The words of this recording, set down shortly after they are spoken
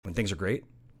when things are great,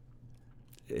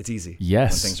 it's easy.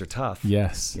 Yes. When things are tough,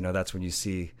 yes, that's when you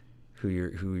see who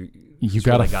you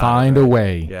got to find a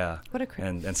way. Yeah. What a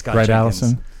and Scott right, Jenkins,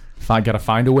 Allison. Got to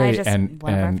find a way.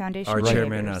 One of our foundation our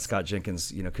chairman, behaviors. Scott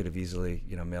Jenkins, could have easily,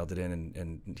 mailed it in,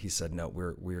 and he said, no,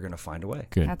 we're going to find a way.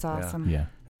 Good. That's awesome. Yeah.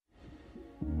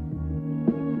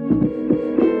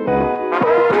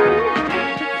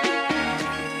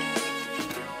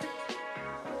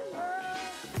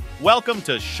 Welcome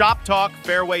to Shop Talk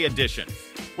Fairway Edition,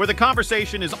 where the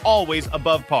conversation is always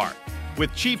above par,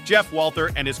 with Chief Jeff Walter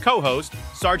and his co-host,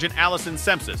 Sergeant Allison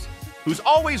Sempsis, who's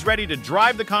always ready to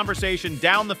drive the conversation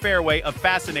down the fairway of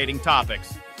fascinating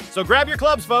topics. So grab your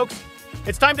clubs, folks.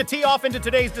 It's time to tee off into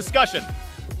today's discussion.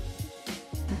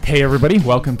 Hey, everybody.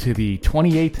 Welcome to the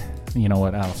 28th. You know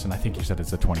what, Allison? I think you said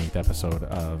it's the 28th episode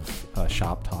of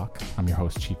Shop Talk. I'm your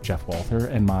host, Chief Jeff Walter,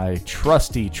 and my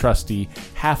trusty,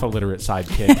 half-illiterate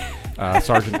sidekick,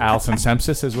 Sergeant Allison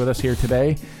Sempsis, is with us here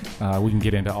today. We can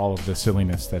get into all of the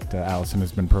silliness that Allison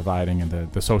has been providing and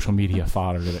the social media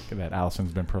fodder that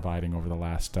Allison's been providing over the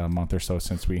last month or so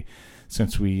since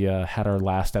we had our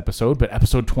last episode. But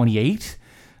episode 28.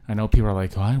 I know people are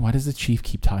like, why does the chief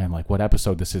keep tying like what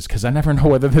episode this is? Because I never know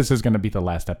whether this is going to be the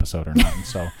last episode or not. And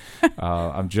so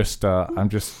I'm just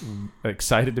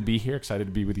excited to be here, excited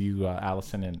to be with you,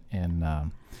 Allison,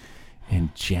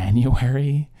 in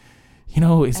January.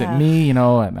 Is it me?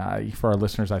 And for our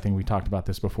listeners, I think we talked about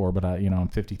this before, but I'm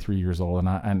 53 years old,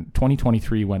 and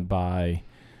 2023 went by,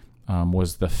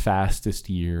 was the fastest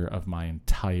year of my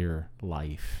entire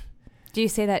life. Do you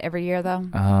say that every year, though?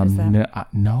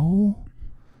 No.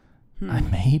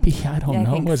 Maybe, I don't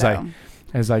know.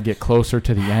 As I get closer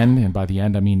to the end, and by the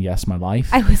end I mean yes, my life.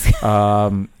 I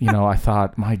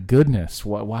thought, my goodness,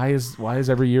 why is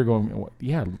every year going?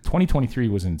 Yeah, 2023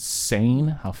 was insane.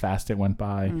 How fast it went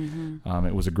by. Mm-hmm.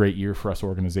 It was a great year for us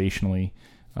organizationally.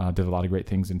 Did a lot of great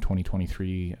things in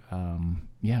 2023.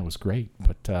 It was great,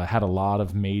 but had a lot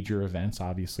of major events.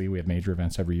 Obviously, we have major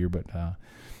events every year, but.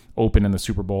 Open and the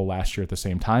Super Bowl last year at the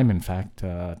same time. In fact,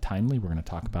 timely, we're going to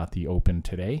talk about the Open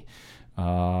today.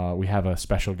 We have a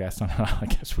special guest on. I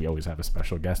guess we always have a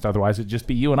special guest. Otherwise, it'd just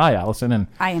be you and I, Allison. And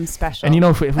I am special. And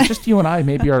if it was just you and I,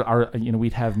 maybe our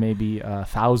we'd have maybe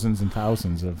thousands and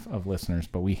thousands of listeners.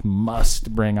 But we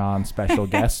must bring on special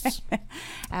guests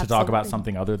to talk about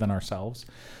something other than ourselves.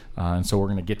 And so we're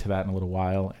going to get to that in a little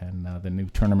while. And the new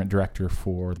tournament director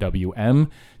for WM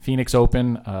Phoenix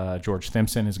Open, George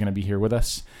Thimpson, is going to be here with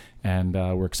us, and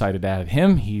we're excited to have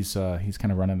him. He's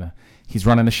kind of running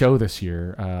the show this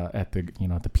year at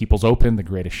the People's Open, the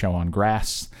greatest show on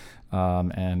grass,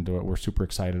 and we're super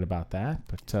excited about that.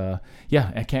 But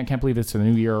I can't believe it's a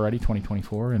new year already,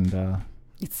 2024, and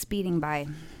it's speeding by.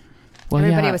 Well,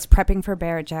 everybody was prepping for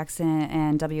Barrett-Jackson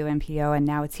and WMPO, and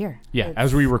now it's here. Yeah,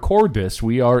 as we record this,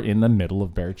 we are in the middle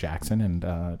of Barrett-Jackson, and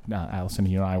Allison,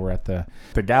 you and I were at the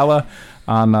gala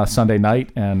on Sunday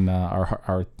night, and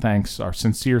our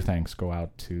sincere thanks go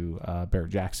out to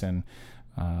Barrett-Jackson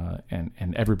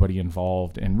and everybody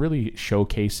involved in really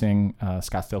showcasing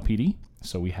Scottsdale PD.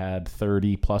 So we had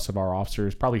 30 plus of our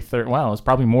officers, probably 30. Well, it's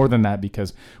probably more than that,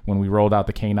 because when we rolled out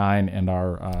the K9 and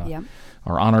our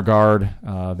honor guard,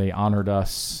 they honored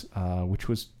us, which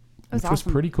was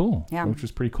awesome. pretty cool. Yeah. Which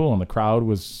was pretty cool, and the crowd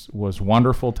was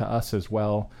wonderful to us as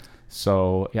well.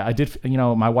 So I did.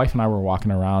 My wife and I were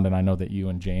walking around, and I know that you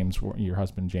and your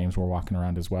husband James, were walking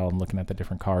around as well and looking at the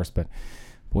different cars, but.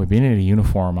 Boy, being in a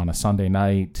uniform on a Sunday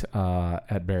night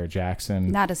at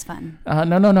Barrett-Jackson. Not as fun.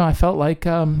 No. I felt like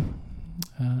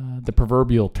the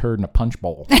proverbial turd in a punch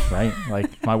bowl, right?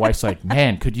 Like, my wife's like,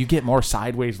 man, could you get more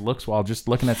sideways looks while just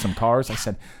looking at some cars? I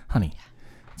said, honey,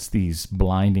 it's these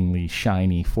blindingly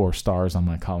shiny 4 stars on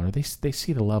my collar. They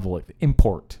see the level of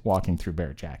import walking through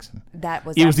Barrett-Jackson. That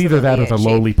was. It was either that or the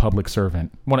lowly public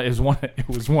servant. It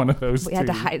was one of those. We had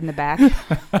to hide in the back,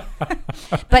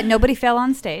 but nobody fell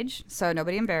on stage, so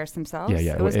nobody embarrassed themselves.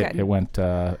 Yeah. It was good. It went.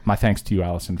 My thanks to you,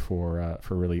 Allison, for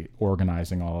really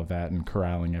organizing all of that and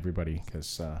corralling everybody,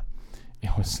 because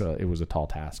it was a tall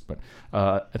task. But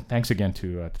thanks again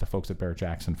to the folks at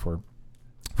Barrett-Jackson for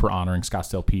honoring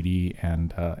Scottsdale PD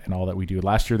and all that we do.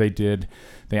 Last year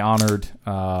they honored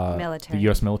the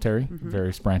U.S. military,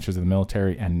 various branches of the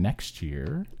military, and next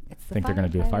year I think they're going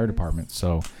to do the fire department.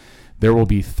 So there will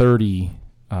be 30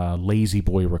 lazy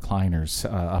boy recliners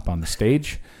up on the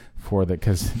stage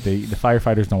because the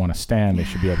firefighters don't want to stand. They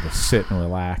should be able to sit and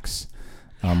relax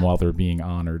while they're being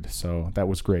honored. So that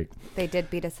was great. They did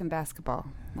beat us in basketball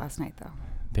last night, though.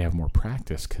 They have more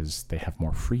practice because they have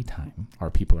more free time.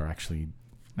 Our people are actually...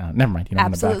 never mind.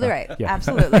 Absolutely right. Yeah.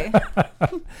 Absolutely.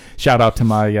 Shout out to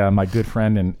my good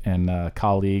friend and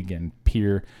colleague and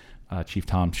peer, Chief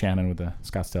Tom Shannon with the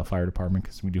Scottsdale Fire Department,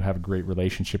 because we do have a great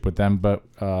relationship with them. But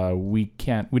we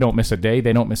don't miss a day.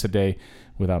 They don't miss a day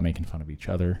without making fun of each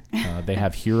other. They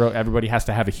have hero. Everybody has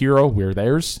to have a hero. We're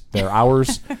theirs. They're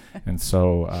ours. And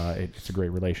so it's a great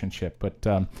relationship. But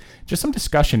just some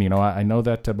discussion. I know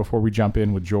that before we jump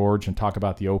in with George and talk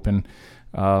about the Open,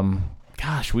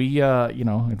 we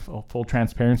in full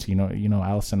transparency,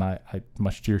 Allison, I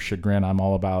much to your chagrin, I'm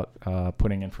all about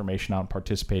putting information out and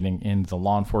participating in the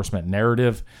law enforcement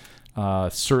narrative,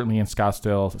 certainly in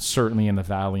Scottsdale, certainly in the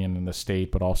Valley and in the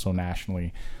state, but also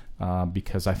nationally,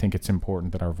 because I think it's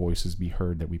important that our voices be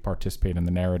heard, that we participate in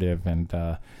the narrative. And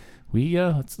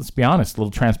let's be honest, a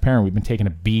little transparent, we've been taking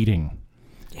a beating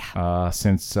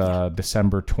since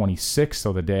December 26th,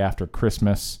 so the day after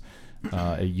Christmas.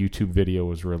 A YouTube video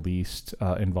was released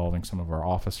involving some of our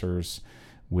officers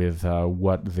with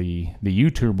what the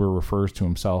YouTuber refers to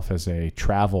himself as a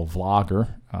travel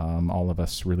vlogger. All of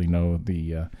us really know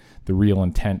the real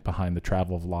intent behind the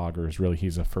travel vlogger is really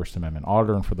he's a First Amendment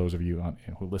auditor. And for those of you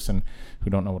who listen who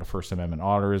don't know what a First Amendment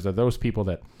auditor is, are those people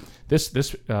that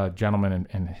this gentleman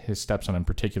and his stepson in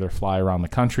particular fly around the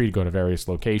country to go to various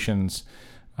locations,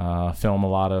 film a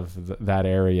lot of that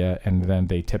area, and then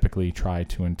they typically try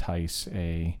to entice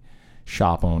a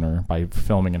shop owner by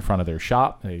filming in front of their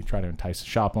shop. They try to entice a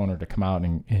shop owner to come out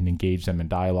and engage them in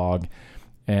dialogue.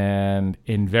 And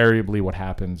invariably what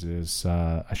happens is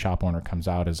a shop owner comes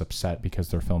out, is upset because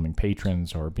they're filming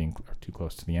patrons or being too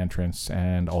close to the entrance,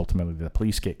 and ultimately the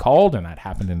police get called, and that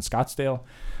happened in Scottsdale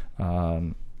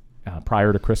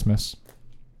prior to Christmas.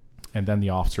 And then the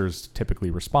officers typically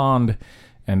respond,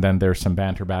 and then there's some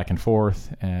banter back and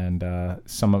forth, and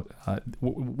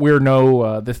we're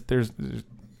no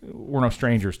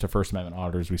strangers to First Amendment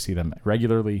auditors. We see them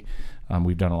regularly.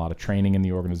 We've done a lot of training in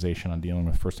the organization on dealing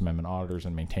with First Amendment auditors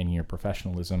and maintaining your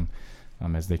professionalism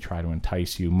as they try to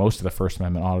entice you. Most of the First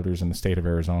Amendment auditors in the state of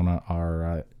Arizona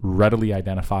are readily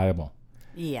identifiable.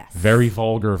 Yes. Very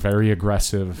vulgar, very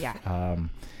aggressive. Yeah.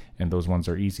 And those ones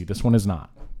are easy. This one is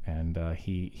not. And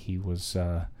he was...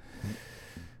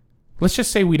 let's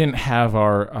just say we didn't have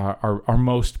our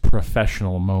most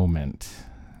professional moment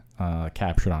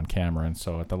captured on camera. And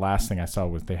so the last thing I saw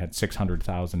was they had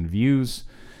 600,000 views.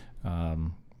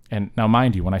 And now,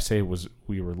 mind you, when I say we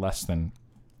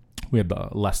had a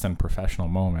less than professional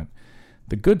moment,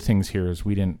 the good things here is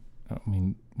we didn't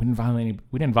violate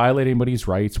anybody's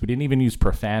rights. We didn't even use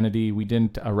profanity. We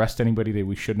didn't arrest anybody that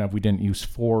we shouldn't have. We didn't use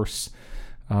force.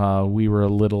 We were a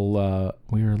little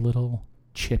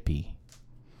chippy.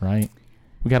 Right,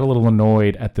 we got a little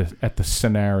annoyed at the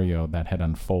scenario that had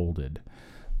unfolded,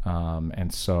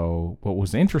 and so what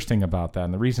was interesting about that,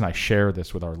 and the reason I share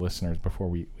this with our listeners before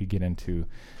we get into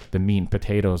the meat and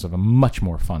potatoes of a much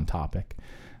more fun topic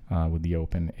with the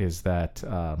Open, is that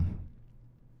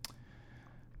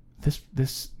this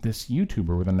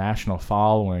YouTuber with a national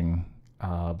following,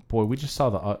 we just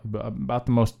saw about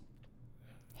the most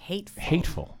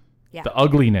hateful, the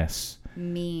ugliness.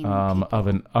 Mean of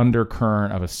an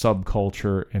undercurrent of a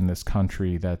subculture in this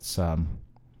country that's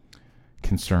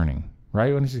concerning,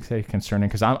 right? When you say concerning,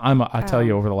 because I tell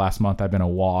you, over the last month I've been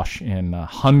awash in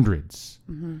hundreds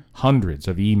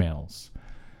of emails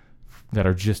that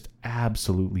are just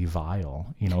absolutely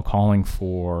vile. Calling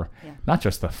for not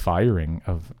just the firing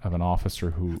of an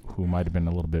officer who might have been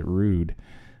a little bit rude,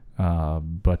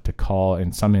 but to call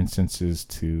in some instances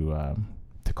to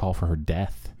call for her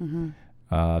death.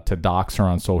 To dox her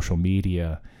on social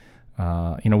media.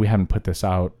 We haven't put this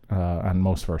out on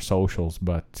most of our socials,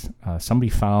 but somebody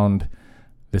found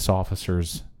this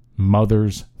officer's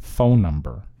mother's phone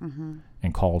number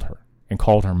and called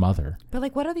her mother.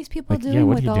 But what are these people doing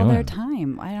with all their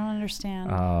time? I don't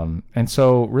understand. And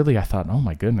so really I thought, oh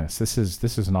my goodness, this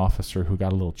is an officer who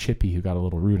got a little chippy, who got a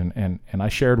little rude. And I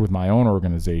shared with my own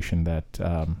organization that,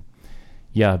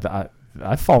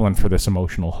 I've fallen for this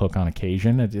emotional hook on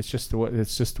occasion. It's just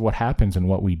what happens and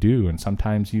what we do. And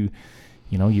sometimes you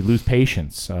lose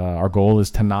patience. Our goal is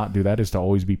to not do that, is to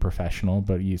always be professional.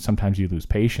 But sometimes you lose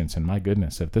patience. And my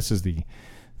goodness, if this is the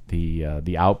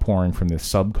outpouring from this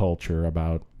subculture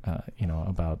about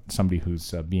somebody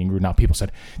who's being rude. Now people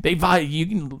said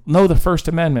you know the First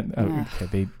Amendment.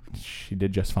 She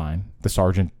did just fine. The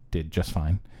sergeant did just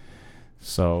fine.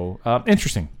 So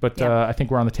interesting, but I think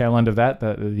we're on the tail end of that.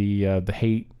 The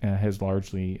hate has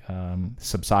largely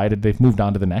subsided. They've moved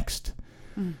on to the next.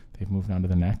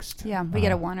 Yeah, we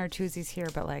get a one or twosies here,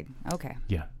 but okay.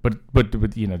 Yeah, but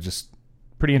just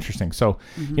pretty interesting. So,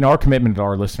 our commitment to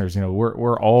our listeners, we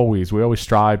always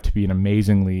strive to be an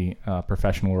amazingly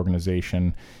professional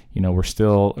organization.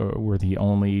 We're the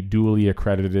only duly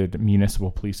accredited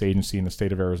municipal police agency in the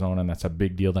state of Arizona, and that's a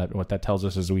big deal. What that tells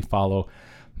us is we follow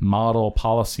model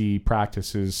policy,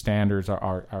 practices, standards,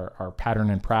 our pattern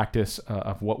and practice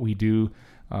of what we do.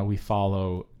 We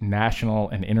follow national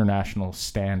and international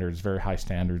standards, very high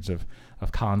standards of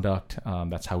conduct.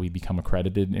 That's how we become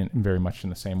accredited, in very much in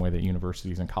the same way that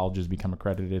universities and colleges become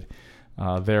accredited.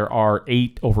 There are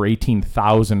over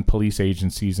 18,000 police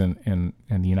agencies in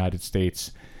the United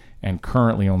States, and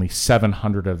currently only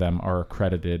 700 of them are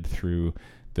accredited through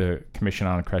the Commission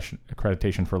on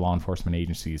Accreditation for Law Enforcement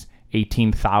Agencies.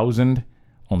 18,000,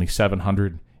 only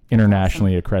 700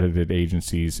 internationally accredited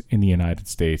agencies in the United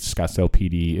States. Scottsdale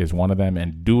PD is one of them,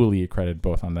 and duly accredited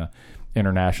both on the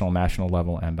international, national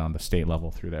level and on the state level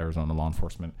through the Arizona Law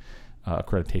Enforcement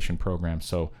Accreditation Program.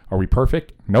 So are we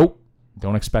perfect? Nope.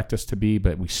 Don't expect us to be,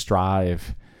 but we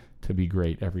strive to be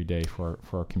great every day for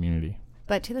our community.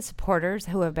 But to the supporters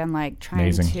who have been trying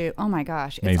Amazing. to, oh my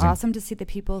gosh, it's Amazing. awesome to see the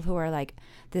people who are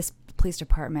this police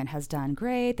department has done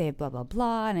great, they blah, blah,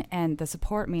 blah, and the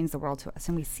support means the world to us,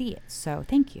 and we see it. So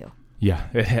thank you. Yeah,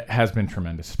 it has been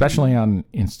tremendous, especially on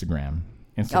Instagram.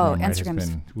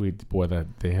 Instagram's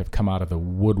they have come out of the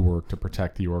woodwork to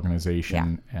protect the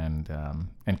organization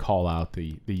and call out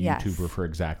the YouTuber for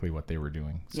exactly what they were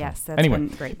doing. So, yes, that's been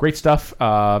great. Great stuff.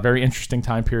 Very interesting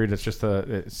time period. It's just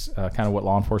it's kind of what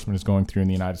law enforcement is going through in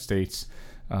the United States,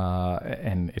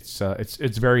 and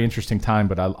it's very interesting time.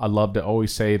 But I love to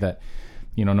always say that,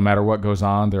 no matter what goes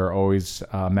on, there are always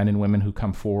men and women who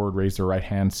come forward, raise their right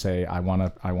hand, say, I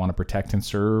want to protect and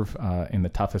serve in the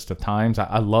toughest of times.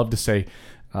 I love to say,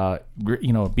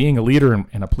 being a leader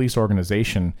in a police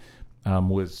organization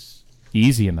was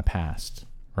easy in the past,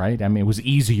 right? I mean, it was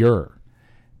easier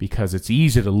because it's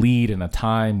easy to lead in a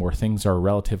time where things are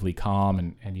relatively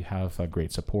calm and you have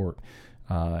great support.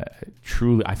 I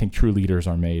think true leaders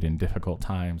are made in difficult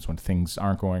times when things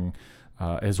aren't going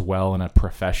as well in a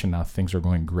profession. Now things are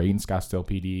going great in Scottsdale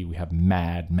PD. We have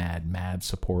mad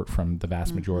support from the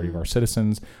vast majority of our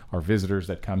citizens, our visitors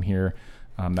that come here.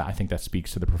 I think that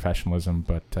speaks to the professionalism,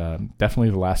 but definitely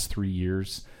the last 3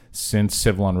 years since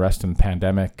civil unrest and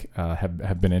pandemic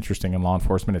have been interesting in law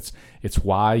enforcement. It's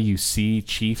why you see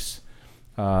chiefs,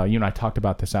 I talked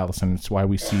about this, Allison, it's why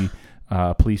we see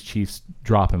police chiefs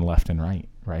dropping left and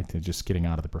right? They're just getting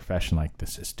out of the profession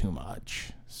this is too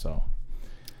much. So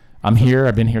I'm here.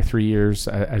 I've been here 3 years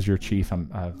as your chief.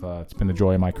 It's been the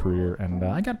joy of my career, and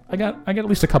I got at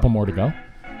least a couple more to go.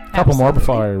 A couple more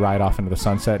before I ride off into the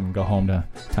sunset and go home to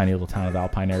tiny little town of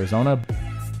Alpine, Arizona.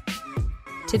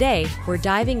 Today, we're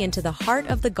diving into the heart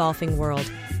of the golfing world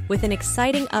with an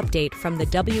exciting update from the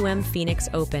WM Phoenix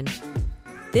Open.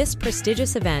 This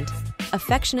prestigious event,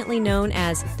 affectionately known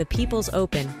as the People's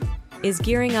Open, is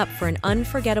gearing up for an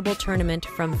unforgettable tournament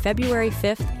from February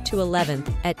 5th to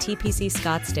 11th at TPC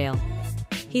Scottsdale.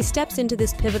 He steps into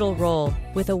this pivotal role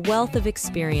with a wealth of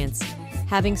experience,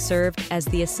 having served as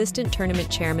the assistant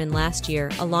tournament chairman last year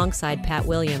alongside Pat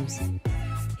Williams.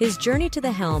 His journey to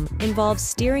the helm involves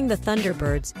steering the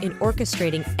Thunderbirds in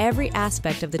orchestrating every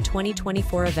aspect of the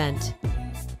 2024 event,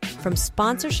 from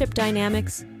sponsorship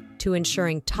dynamics to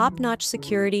ensuring top-notch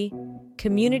security,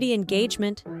 community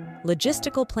engagement,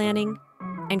 logistical planning,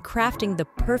 and crafting the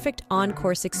perfect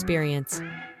on-course experience.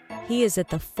 He is at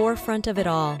the forefront of it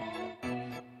all.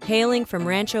 Hailing from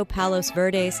Rancho Palos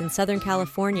Verdes in Southern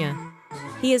California,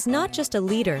 he is not just a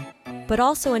leader, but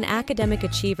also an academic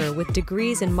achiever with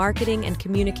degrees in marketing and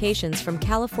communications from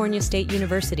California State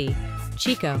University,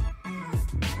 Chico.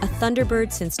 A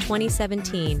Thunderbird since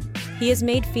 2017, he has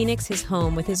made Phoenix his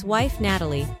home with his wife,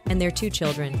 Natalie, and their 2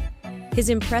 children. His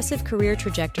impressive career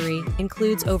trajectory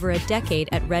includes over a decade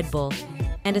at Red Bull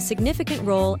and a significant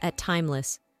role at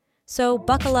Timeless. So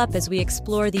buckle up as we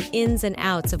explore the ins and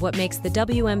outs of what makes the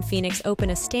WM Phoenix Open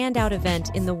a standout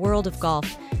event in the world of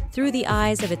golf through the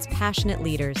eyes of its passionate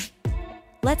leaders.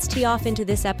 Let's tee off into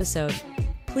this episode.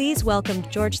 Please welcome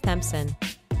George Thimpson.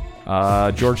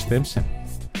 George Thimpson,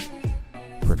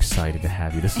 we're excited to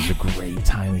have you. This is a great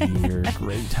time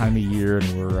of year,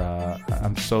 and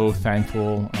I'm so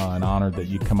thankful and honored that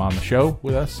you'd come on the show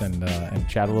with us and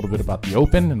chat a little bit about the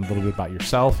Open and a little bit about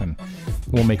yourself, and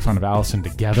we'll make fun of Allison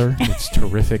together. It's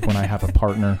terrific when I have a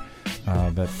partner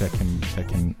that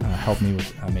can help me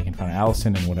with making fun of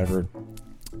Allison and whatever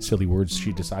silly words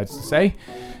she decides to say.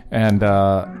 And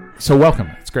so welcome.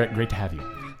 It's great to have you.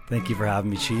 Thank you for having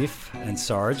me, Chief and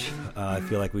Sarge. I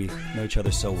feel like we know each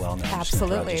other so well now.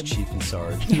 Absolutely. Just Chief and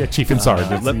Sarge. Yeah, Chief and Sarge.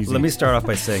 Let me start off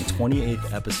by saying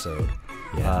 28th episode.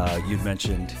 You'd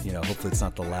mentioned, hopefully it's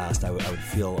not the last. I would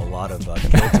feel a lot of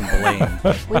guilt and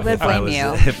blame. We would blame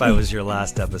you if I was your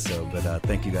last episode. But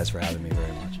thank you guys for having me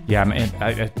very much. Yeah, man.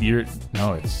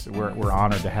 We're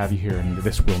honored to have you here, and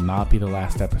this will not be the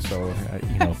last episode.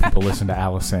 People listen to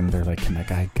Allison. They're like, can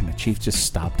the chief just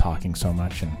stop talking so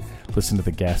much and listen to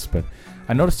the guests? But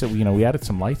I noticed that we added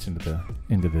some lights into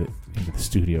the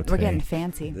studio today. We're getting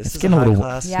fancy. It's getting a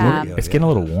little studio. It's getting a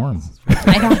little warm.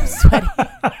 I know, I'm sweaty.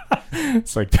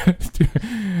 It's like I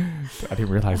didn't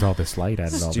realize all this light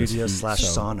added all this Studio heat, /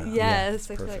 sauna. Yes,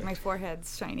 I feel like my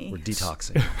forehead's shiny. We're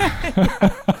detoxing.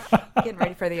 Getting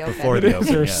ready for the open. Before the open,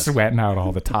 They're yes. sweating out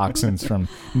all the toxins from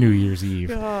New Year's Eve.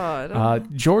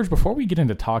 God. George, before we get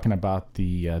into talking about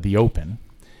the open,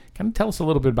 kind of tell us a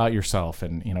little bit about yourself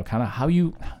and kind of how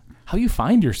you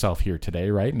find yourself here today,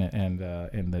 right? And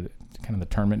the kind of the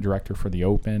tournament director for the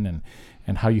open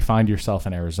and how you find yourself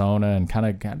in Arizona, and kind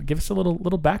of give us a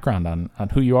little background on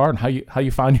who you are and how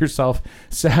you find yourself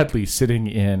sadly sitting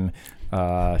in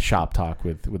Shop Talk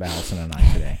with Allison and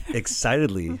I today.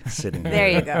 Excitedly sitting There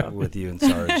here you go. with you and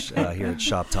Sarge here at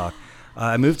Shop Talk.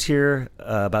 I moved here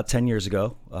about 10 years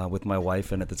ago with my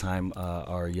wife and at the time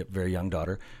our very young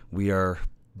daughter. We are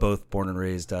both born and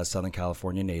raised Southern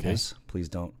California natives. Okay. Please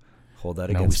don't hold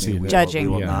that against me. Judging.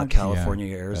 We will not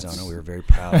California, Arizona. We were very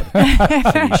proud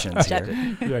Phoenicians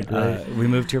here. Yeah, great. We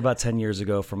moved here about 10 years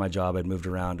ago for my job. I'd moved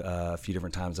around a few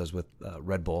different times. I was with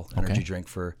Red Bull energy drink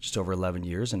for just over 11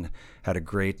 years and had a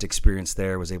great experience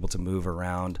there. Was able to move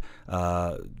around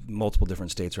multiple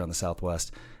different states around the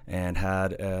Southwest and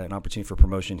had an opportunity for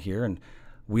promotion here. And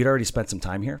we'd already spent some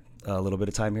time here, a little bit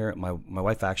of time here. My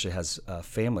wife actually has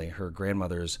family. Her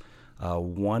grandmother's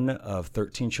one of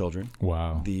 13 children.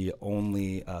 Wow. The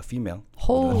only female.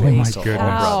 Holy my so goodness.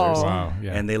 all brothers. Wow.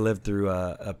 Yeah. And they lived through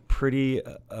a pretty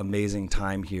amazing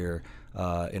time here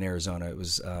in Arizona. It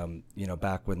was,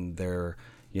 back when there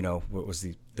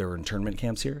were internment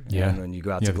camps here. Yeah. And when you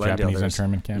go out to the Glendale, Japanese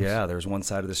internment camps. Yeah, there's one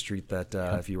side of the street that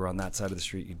if you were on that side of the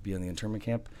street, you'd be in the internment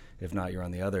camp. If not, you're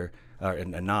on the other,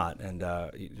 and not. And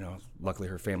luckily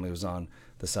her family was on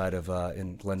the side of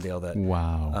in Glendale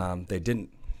that they didn't.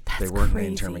 They weren't in the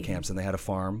internment camps, and they had a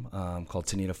farm called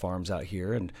Tanita Farms out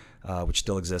here, and which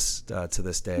still exists to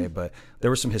this day. But there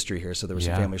was some history here, so there was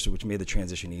some families which made the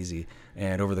transition easy.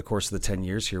 And over the course of the 10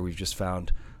 years here, we've just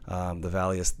found the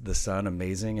Valley of the Sun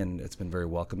amazing, and it's been very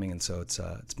welcoming. And so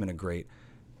it's been a great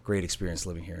experience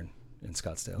living here in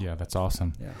Scottsdale. Yeah, that's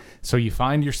awesome. Yeah. So you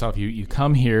find yourself, you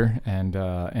come here,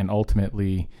 and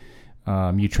ultimately.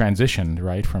 You transitioned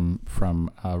right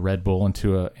from Red Bull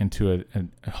into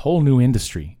a whole new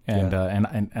industry, and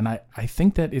I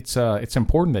think that it's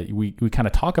important that we kind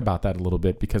of talk about that a little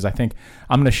bit, because I think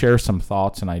I'm going to share some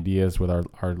thoughts and ideas with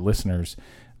our listeners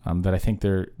that I think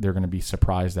they're going to be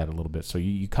surprised at a little bit. So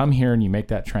you come here and you make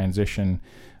that transition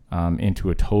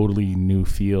into a totally new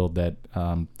field that,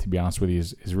 to be honest with you,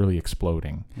 is really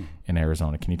exploding in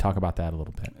Arizona. Can you talk about that a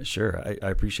little bit? Sure. I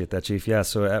appreciate that, Chief. Yeah.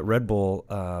 So at Red Bull,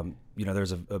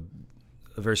 there's a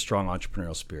very strong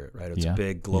entrepreneurial spirit, right? It's a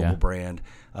big global brand,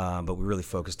 but we really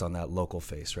focused on that local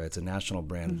face, right? It's a national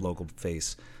brand, local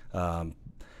face. And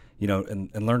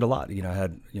learned a lot.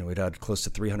 We'd had close to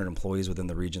 300 employees within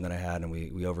the region that I had, and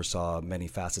we oversaw many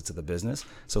facets of the business.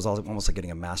 So it's almost like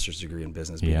getting a master's degree in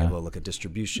business, being able to look at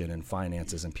distribution and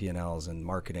finances and P&Ls and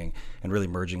marketing, and really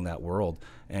merging that world.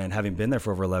 And having been there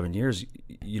for over 11 years,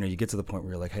 you get to the point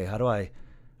where you're like, hey, how do I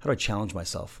challenge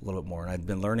myself a little bit more? And I'd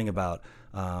been learning about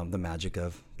the magic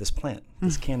of this plant,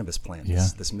 this cannabis plant,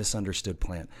 this misunderstood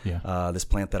plant, this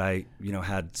plant that I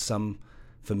had some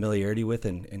familiarity with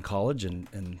in college,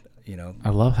 and I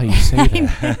love how you say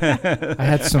that. I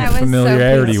had some I was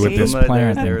familiarity so with this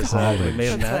plant in college. We may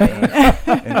have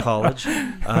met in college,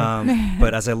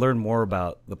 but as I learned more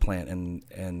about the plant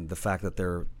and the fact that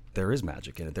there is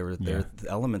magic in it, there are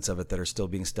elements of it that are still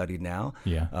being studied now.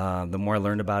 The more I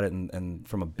learned about it, and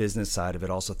from a business side of it,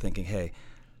 also thinking, hey,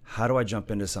 how do I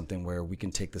jump into something where we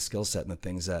can take the skill set and the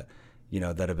things that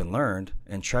that have been learned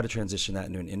and try to transition that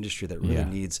into an industry that really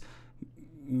needs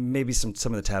maybe some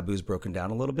of the taboos broken down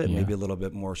a little bit, maybe a little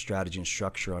bit more strategy and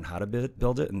structure on how to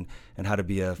build it and how to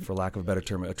be for lack of a better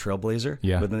term, a trailblazer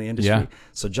within the industry.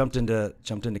 So jumped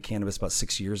into cannabis about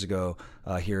 6 years ago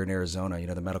here in Arizona.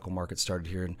 The medical market started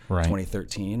here in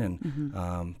 2013,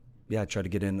 and I tried to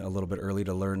get in a little bit early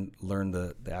to learn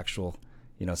the actual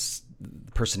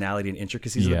personality and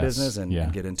intricacies of the business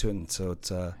and get into it. And so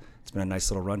it's been a nice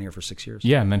little run here for 6 years.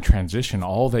 Yeah, and then transition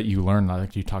all that you learned,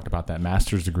 like you talked about that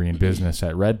master's degree in business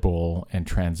at Red Bull, and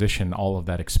transition all of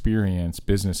that experience,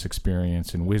 business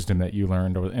experience and wisdom that you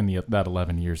learned in that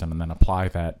 11 years, and then apply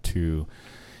that to,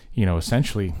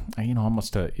 essentially,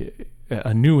 almost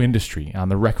a new industry on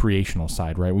the recreational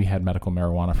side, right? We had medical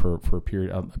marijuana for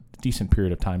a decent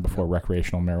period of time before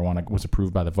recreational marijuana was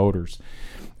approved by the voters.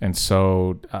 And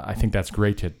so I think that's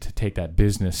great to take that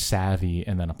business savvy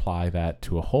and then apply that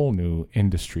to a whole new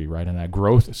industry, right? And that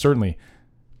growth, certainly,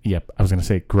 yep, I was going to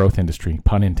say growth industry,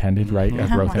 pun intended, right? Growth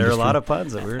there industry. are a lot of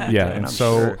puns that we're yeah, and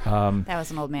so that was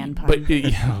an old man pun. But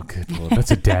oh, good Lord, that's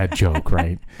a dad joke,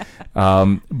 right?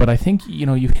 But I think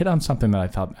you hit on something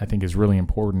that I think is really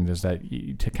important, is that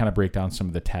to kind of break down some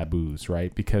of the taboos,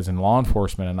 right? Because in law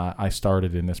enforcement, and I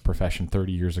started in this profession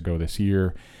 30 years ago this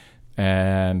year,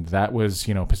 and that was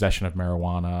possession of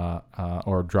marijuana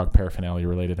or drug paraphernalia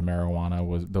related to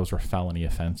marijuana, those were felony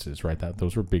offenses, right?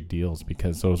 Those were big deals,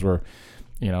 because those were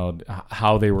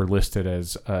how they were listed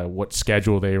as what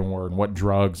schedule they were and what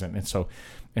drugs, and so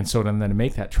then to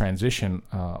make that transition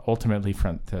ultimately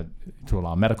to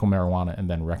allow medical marijuana and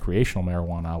then recreational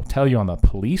marijuana. I'll tell you, on the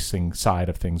policing side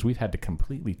of things, we've had to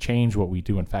completely change what we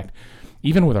do. In fact,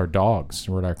 even with our dogs,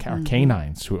 with our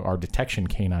canines, our detection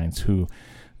canines, who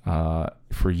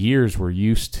for years were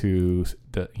used to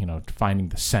finding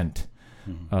the scent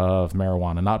of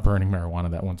marijuana, not burning marijuana.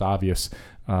 That one's obvious.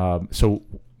 So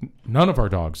none of our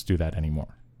dogs do that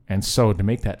anymore. And so to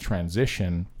make that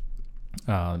transition,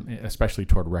 especially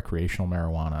toward recreational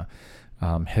marijuana,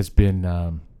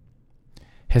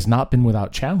 has not been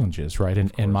without challenges, right,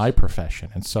 in my profession.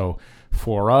 And so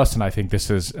for us, and I think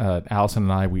this is Allison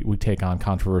and I, we take on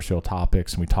controversial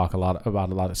topics, and we talk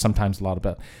sometimes a lot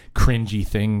about cringy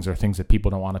things, or things that people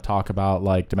don't want to talk about,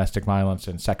 like domestic violence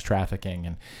and sex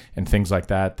trafficking and things like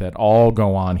that all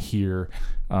go on here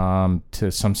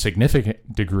to some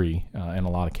significant degree in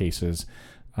a lot of cases.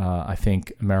 I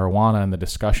think marijuana and the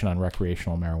discussion on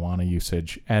recreational marijuana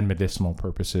usage and medicinal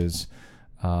purposes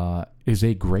is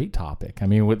a great topic. I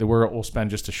mean, we'll spend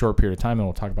just a short period of time and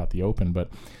we'll talk about the open,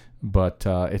 but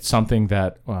it's something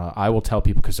that I will tell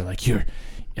people, because they're like,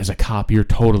 as a cop, you're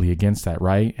totally against that,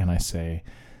 right? And I say,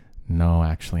 no,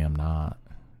 actually, I'm not.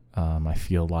 I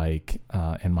feel like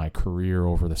in my career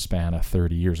over the span of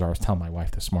 30 years, I was telling my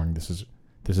wife this morning, this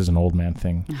is an old man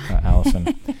thing,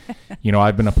 Allison.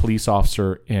 I've been a police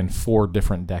officer in 4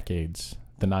 different decades: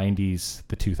 the 90s,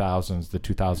 the 2000s, the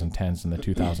 2010s, and the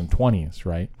 2020s,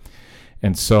 right?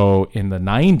 And so in the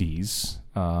 90s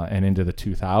and into the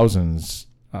 2000s,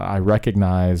 I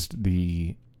recognized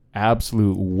the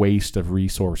absolute waste of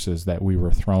resources that we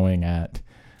were throwing at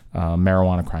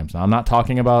marijuana crimes. Now, I'm not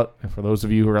talking about, for those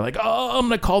of you who are like, oh, I'm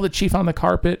going to call the chief on the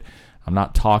carpet, I'm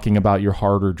not talking about your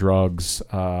harder drugs,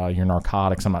 your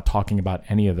narcotics. I'm not talking about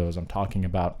any of those. I'm talking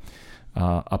about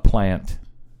a plant.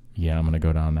 Yeah, I'm going to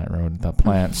go down that road. The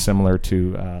plant similar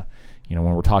to, when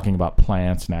we're talking about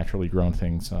plants, naturally grown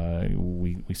things,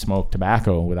 we smoke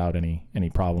tobacco without any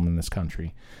problem in this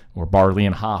country, or barley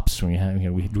and hops.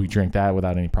 We drink that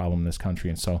without any problem in this country.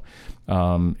 And so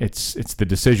it's the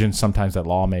decision sometimes that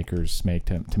lawmakers make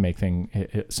to make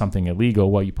something illegal.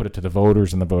 Well, you put it to the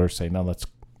voters, and the voters say, no, let's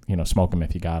smoke them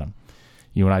if you got them.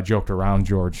 You and I joked around,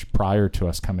 George, prior to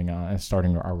us coming on and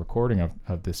starting our recording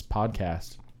of this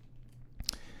podcast.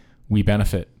 We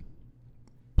benefit.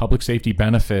 Public safety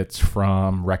benefits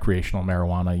from recreational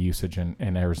marijuana usage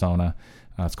in Arizona.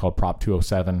 It's called Prop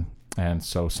 207. And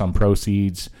so some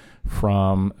proceeds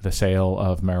from the sale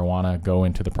of marijuana go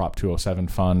into the Prop 207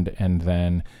 fund, and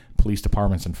then police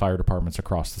departments and fire departments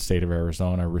across the state of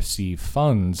Arizona receive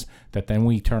funds that then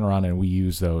we turn around and we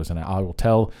use those. And I will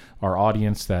tell our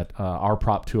audience that our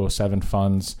Prop 207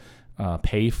 funds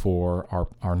pay for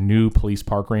our new police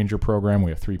park ranger program.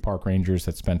 We have 3 park rangers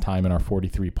that spend time in our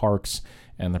 43 parks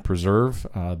and the preserve.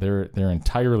 They're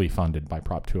entirely funded by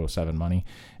Prop 207 money.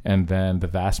 And then the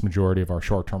vast majority of our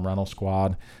short-term rental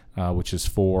squad, which is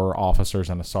 4 officers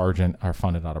and a sergeant, are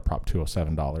funded out of Prop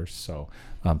 207 dollars. So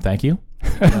thank you.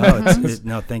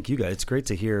 No, thank you guys. It's great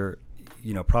to hear.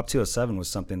 Prop 207 was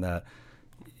something that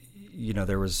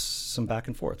there was some back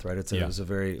and forth, right? It was a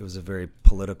very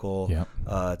political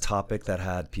topic that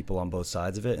had people on both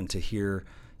sides of it, and to hear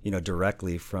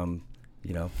directly from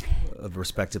a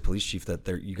respected police chief that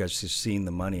you guys are seeing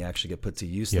the money actually get put to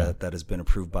use that has been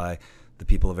approved by the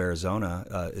people of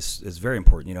Arizona is very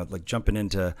important. Like jumping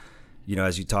into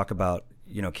as you talk about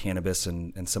cannabis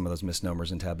and some of those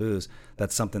misnomers and taboos,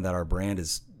 that's something that our brand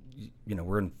is.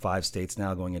 We're in 5 states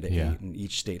now, going into 8, and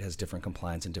each state has different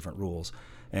compliance and different rules.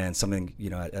 And something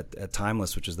at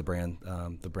Timeless, which is the brand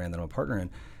that I'm a partner in,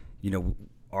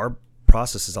 our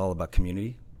process is all about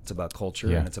community. It's about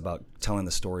culture, and it's about telling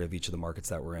the story of each of the markets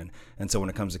that we're in. And so when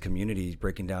it comes to community,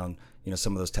 breaking down,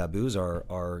 some of those taboos are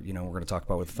we're going to talk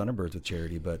about with Thunderbirds with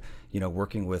charity, but,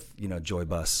 working with, Joy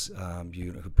Bus,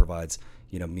 who provides,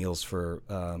 meals for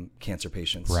cancer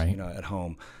patients, at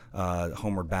home,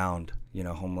 Homeward Bound,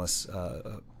 homeless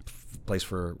place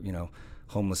for,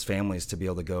 homeless families to be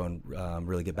able to go and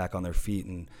really get back on their feet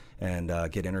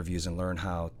and get interviews and learn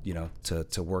how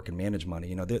to work and manage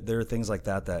money. There are things like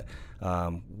that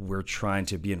we're trying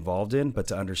to be involved in, but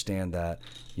to understand that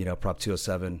Prop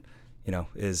 207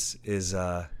 is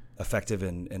effective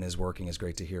and is working is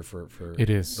great to hear for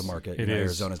the market.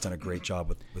 Arizona's done a great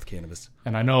job with cannabis.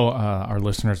 And I know our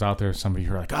listeners out there, somebody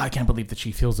who are like, I can't believe the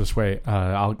chief feels this way.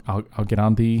 I'll get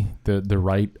on the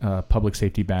right public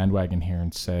safety bandwagon here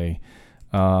and say,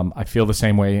 I feel the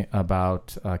same way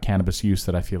about cannabis use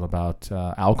that I feel about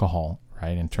alcohol,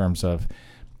 right? In terms of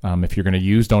if you're going to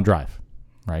use, don't drive,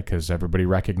 right? Because everybody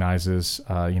recognizes,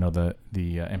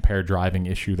 the impaired driving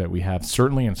issue that we have,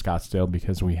 certainly in Scottsdale,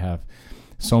 because we have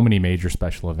so many major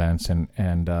special events and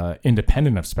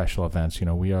independent of special events.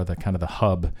 We are the kind of the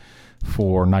hub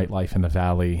for nightlife in the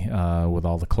Valley with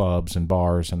all the clubs and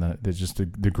bars and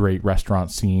the great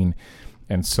restaurant scene.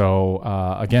 And so,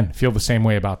 again, feel the same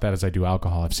way about that as I do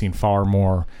alcohol. I've seen far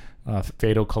more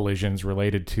fatal collisions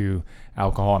related to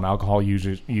alcohol and alcohol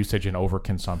usage and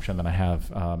overconsumption than I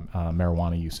have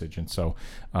marijuana usage. And so,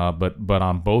 but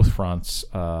on both fronts,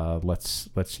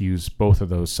 let's use both of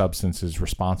those substances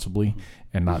responsibly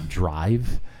and not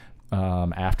drive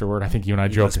afterward. I think you and I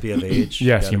joked. You must be of age.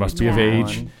 Yes, you must be of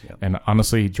age. Yep. And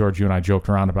honestly, George, you and I joked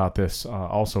around about this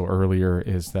also earlier,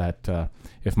 is that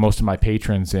if most of my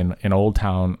patrons in Old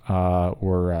Town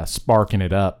were sparking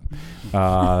it up,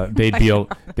 they'd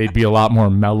be a lot more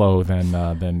mellow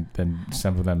than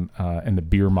some of them in the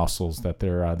beer muscles that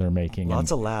they're making.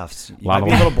 Lots of laughs. You might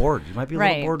be a little bored. You might be a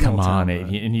little bored. Come on,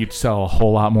 and you'd sell a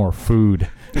whole lot more food.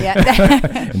 Yeah.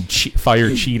 And fire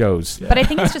Cheetos. But I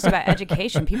think it's just about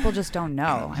education. People just don't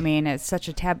know. I mean, it was such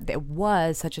a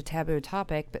taboo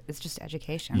topic, but it's just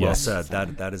education. Well said.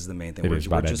 That is the main thing. We're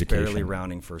just barely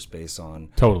rounding first base on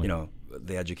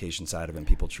the education side of it, and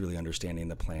people truly understanding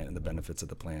the plant and the benefits of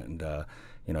the plant. And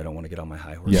I don't want to get on my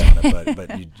high horse on it,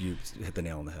 but you hit the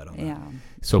nail on the head on that.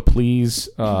 So please,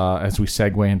 as we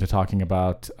segue into talking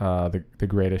about the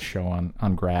greatest show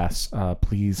on grass,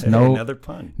 please another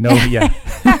pun.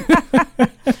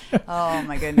 Oh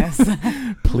my goodness.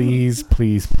 Please,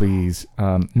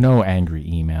 no angry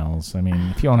emails. I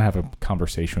mean, if you want to have a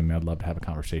conversation with me, I'd love to have a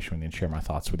conversation with you and share my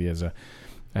thoughts with you as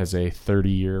a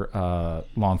 30-year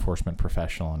law enforcement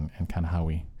professional, and kind of how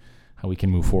we can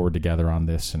move forward together on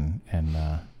this and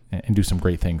do some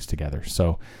great things together.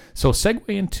 So segue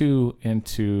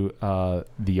into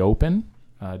the Open,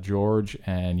 George,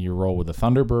 and your role with the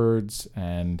Thunderbirds,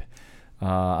 and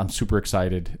I'm super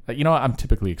excited. I'm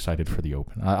typically excited for the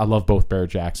Open. I love both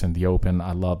Barrett-Jackson, the Open.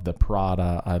 I love the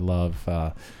Parada. I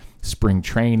love spring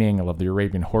training. I love the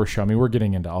Arabian Horse Show. I mean, we're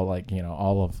getting into all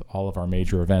of our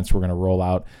major events. We're going to roll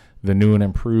out the new and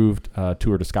improved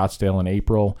tour to Scottsdale in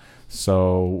April.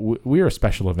 So we are a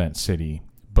special event city,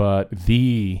 but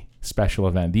the special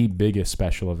event, the biggest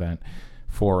special event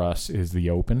for us is the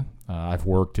Open. I've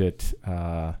worked it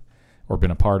or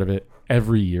been a part of it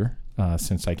every year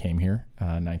since I came here,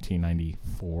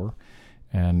 1994,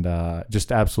 and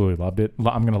just absolutely loved it.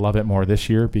 I'm going to love it more this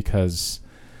year because,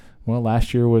 well,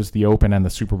 last year was the Open and the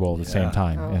Super Bowl at the same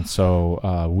time, and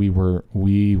so we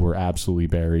were absolutely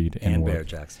buried. And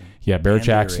Barrett-Jackson. Yeah,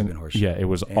 Barrett-Jackson. Yeah, it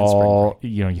was all,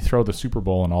 you throw the Super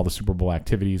Bowl and all the Super Bowl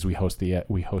activities. We hosted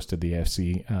the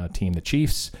AFC team, the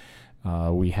Chiefs.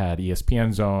 We had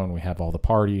ESPN Zone. We have all the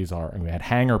parties. We had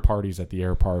hangar parties at the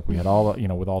air park. We had all,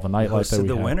 with all the nightlife that we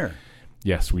had. Hosted the winter.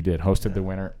 Yes, we did. Hosted the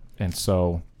winter. And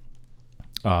so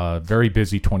very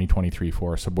busy 2023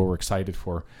 for us. So we're excited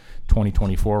for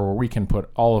 2024, where we can put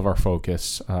all of our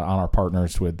focus on our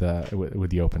partners with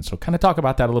the Open. So kind of talk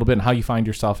about that a little bit and how you find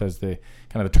yourself as the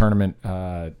kind of the tournament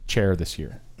chair this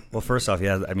year. Well, first off,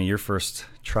 your first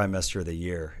trimester of the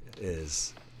year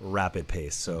is rapid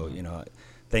pace. So,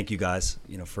 thank you guys,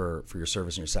 for your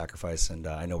service and your sacrifice. And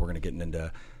I know we're going to get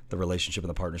into the relationship and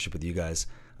the partnership with you guys.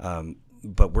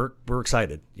 But we're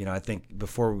excited. I think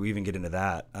before we even get into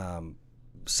that,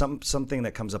 something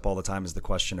that comes up all the time is the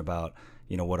question about,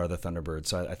 what are the Thunderbirds?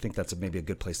 So I think that's maybe a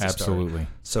good place to start. Absolutely.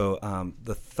 So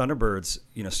the Thunderbirds,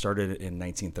 started in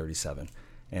 1937.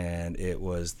 And it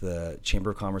was the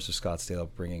Chamber of Commerce of Scottsdale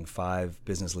bringing 5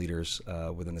 business leaders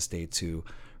within the state to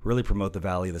really promote the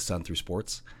Valley of the Sun through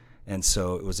sports. And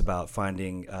so it was about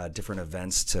finding different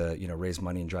events to raise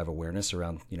money and drive awareness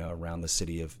around the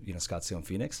city of Scottsdale and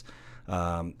Phoenix.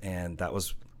 And that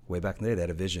was way back in the day, they had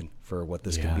a vision for what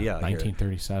this could be out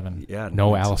 1937. here. Yeah.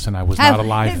 No, Allison, I was not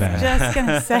alive then. Just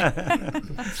gonna say.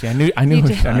 See, I knew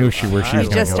where she was. You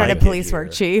just started police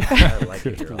work, Chief. I like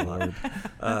it here a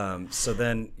lot. So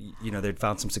then, they'd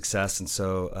found some success, and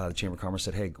so the Chamber of Commerce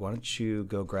said, "Hey, why don't you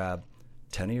go grab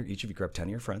each of you grab 10 of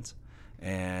your friends,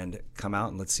 and come out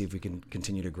and let's see if we can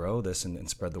continue to grow this and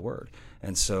spread the word."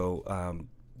 And so,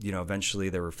 eventually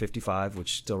there were 55,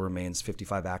 which still remains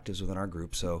 55 actives within our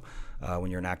group. So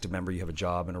when you're an active member, you have a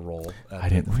job and a role. I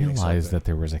didn't realize that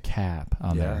there was a cap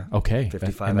on there. Okay.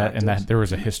 55 and that there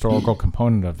was a historical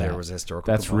component of that. There was a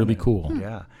historical That's component. really cool.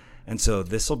 Yeah. And so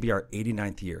this will be our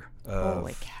 89th year of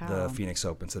Holy cow. the Phoenix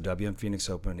Open. So WM Phoenix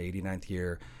Open, 89th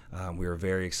year. We were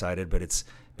very excited, but it's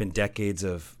been decades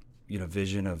of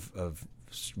vision of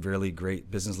really great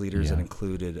business leaders that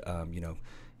included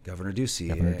Governor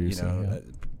Ducey,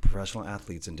 professional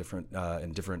athletes in different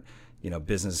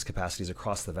business capacities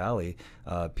across the valley,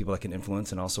 people that can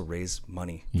influence and also raise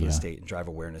money for the state and drive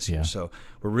awareness here. So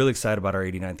we're really excited about our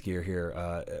 89th year here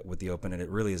with the Open, and it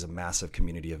really is a massive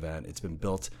community event. It's been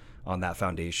built on that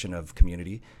foundation of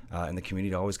community, and the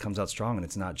community always comes out strong. And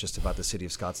it's not just about the city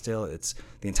of Scottsdale; it's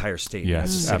the entire state.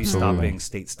 Yes, it's a city-stopping,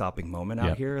 state-stopping moment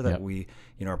out here that we,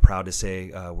 are proud to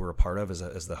say we're a part of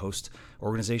as the host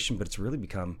organization. But it's really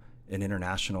become an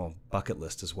international bucket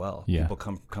list as well. People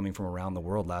coming from around the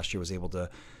world. Last year was able to,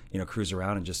 cruise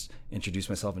around and just introduce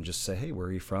myself and just say, "Hey, where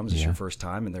are you from? Is this your first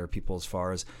time?" And there are people as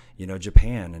far as,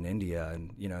 Japan and India,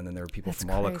 and and then there are people from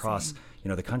all across,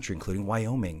 the country, including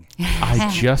Wyoming. I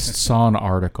just saw an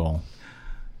article.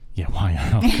 Yeah,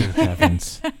 Wyoming,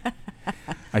 heavens.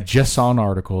 I just saw an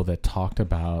article that talked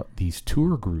about these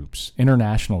tour groups,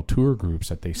 international tour groups,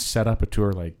 that they set up a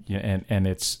tour and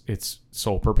its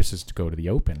sole purpose is to go to the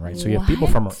Open, right? So you have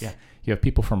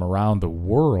people from around the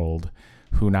world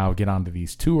who now get onto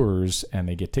these tours, and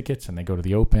they get tickets and they go to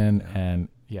the Open, and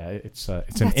it's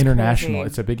an international.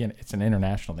 Crazy. It's an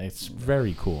international. It's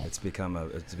very cool. It's become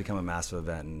a massive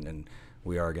event, and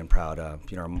we are again proud.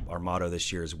 Our motto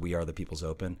this year is "We are the People's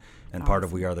Open," and part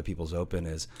of "We are the People's Open"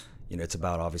 is, it's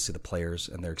about obviously the players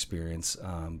and their experience,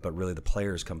 but really the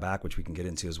players come back, which we can get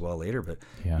into as well later. But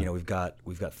we've got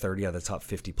 30 out of the top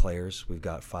 50 players. We've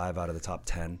got 5 out of the top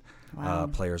 10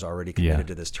 players already committed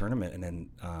to this tournament. And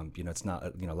then it's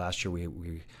not last year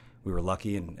we were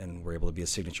lucky and were able to be a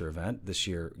signature event. This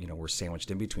year we're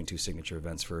sandwiched in between 2 signature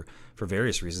events for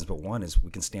various reasons. But one is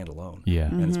we can stand alone.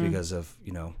 And it's because of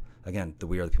again, the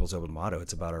 "We Are the People's Open" motto.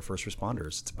 It's about our first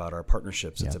responders. It's about our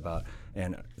partnerships.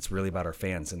 It's really about our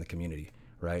fans in the community,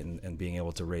 right? And being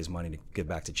able to raise money to give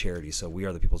back to charity. So "We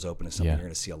Are the People's Open" is something you're going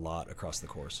to see a lot across the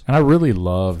course. And I really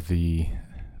love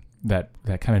that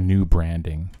kind of new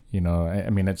branding. I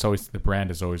mean, the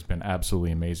brand has always been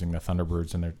absolutely amazing. The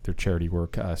Thunderbirds and their charity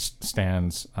work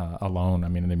stands alone. I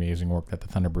mean, the amazing work that the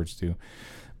Thunderbirds do.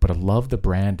 But I love the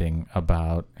branding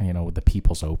about the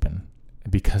People's Open.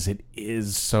 Because it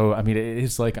is so, it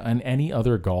is like on any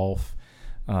other golf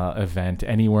event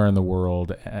anywhere in the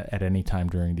world at any time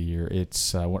during the year.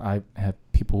 It's when I have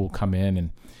people who come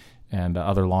in and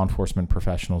other law enforcement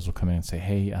professionals will come in and say,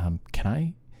 "Hey, can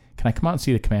I come out and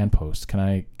see the command post?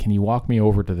 Can you walk me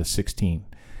over to the 16?"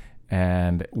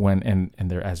 And when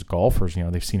they're, as golfers,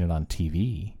 they've seen it on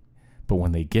TV, but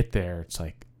when they get there, it's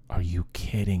like, "Are you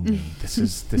kidding me? This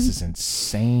is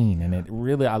insane!" And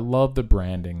I love the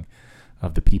branding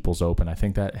of the People's Open. I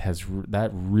think that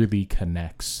really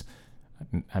connects.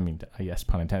 I mean, yes,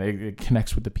 pun intended. It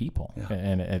connects with the people,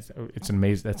 and it's an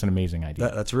amazing. That's an amazing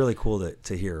idea. That's really cool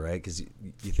to hear, right? Because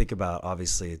you think about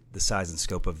obviously the size and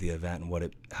scope of the event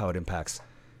and how it impacts,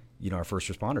 our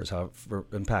first responders, how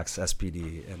it impacts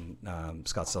SPD and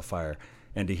Scottsdale Fire.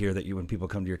 And to hear that when people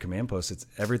come to your command post,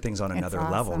 everything's on another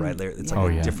level, right? It's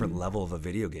like a different level of a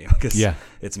video game because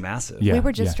it's massive. We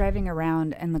were just driving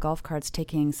around in the golf carts,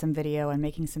 taking some video and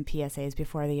making some PSAs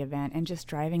before the event, and just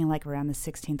driving around the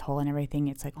 16th hole and everything.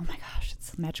 It's like, oh my gosh,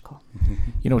 it's magical.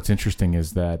 What's interesting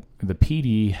is that the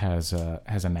PD has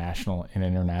a national and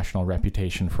international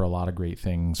reputation for a lot of great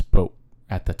things, but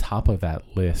at the top of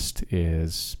that list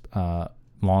is law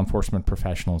enforcement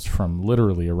professionals from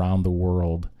literally around the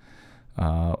world.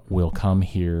 Will come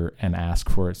here and ask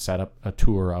for set up a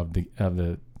tour of the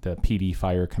PD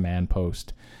Fire Command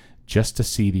Post just to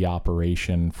see the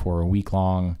operation for a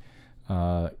week-long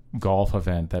golf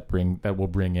event that will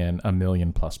bring in 1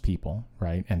 million plus people,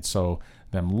 right? And so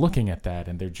them looking at that,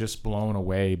 and they're just blown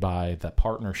away by the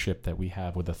partnership that we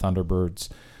have with the Thunderbirds,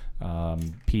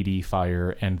 PD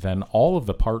Fire, and then all of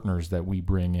the partners that we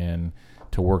bring in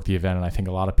to work the event. And I think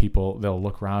a lot of people, they'll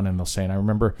look around and they'll say, and I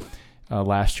remember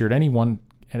last year at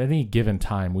any given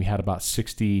time, we had about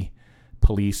 60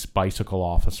 police bicycle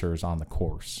officers on the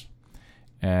course.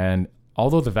 And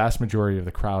although the vast majority of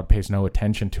the crowd pays no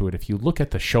attention to it, if you look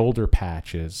at the shoulder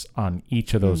patches on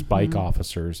each of those bike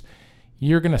officers,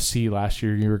 you're going to see last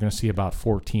year, you were going to see about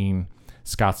 14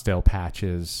 Scottsdale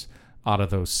patches out of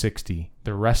those 60.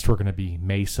 The rest were going to be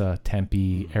Mesa,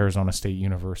 Tempe, Arizona State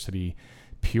University,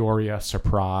 Peoria,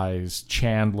 Surprise,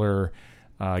 Chandler,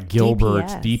 Gilbert,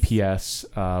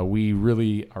 DPS. We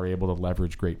really are able to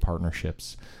leverage great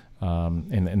partnerships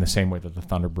in the same way that the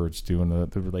Thunderbirds do,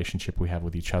 and the relationship we have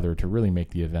with each other to really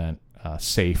make the event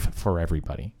safe for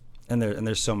everybody. And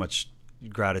there's so much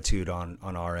gratitude on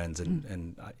our ends,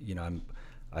 and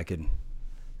I could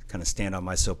kind of stand on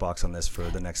my soapbox on this for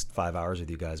the next 5 hours with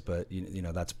you guys, but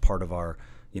that's part of our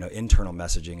internal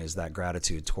messaging, is that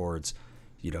gratitude towards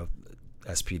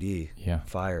SPD,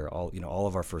 fire, all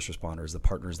of our first responders, the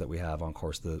partners that we have on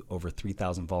course, the over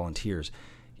 3,000 volunteers.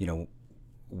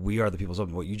 We are the people's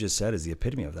open. What you just said is the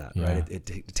epitome of that, right?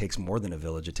 It takes more than a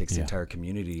village. It takes the entire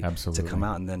community to come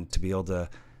out, and then to be able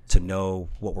to know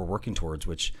what we're working towards,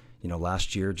 which,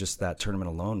 last year, just that tournament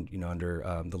alone,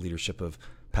 under the leadership of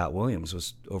Pat Williams,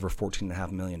 was over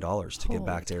 $14.5 million to give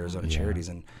back to Arizona charities,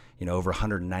 and, over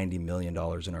 $190 million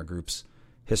in our group's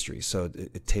history. So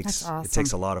it takes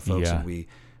a lot of folks, and we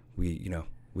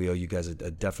owe you guys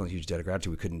a definitely huge debt of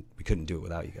gratitude. We couldn't do it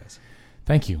without you guys.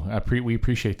 Thank you. We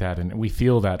appreciate that, and we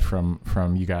feel that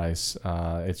from you guys.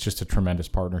 It's just a tremendous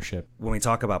partnership. When we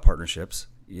talk about partnerships,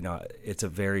 it's a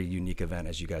very unique event,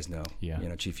 as you guys know.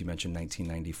 Yeah. Chief, you mentioned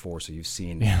 1994, so you've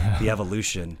seen the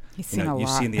evolution. You've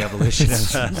seen the evolution.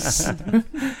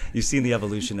 You've seen the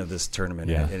evolution of this tournament,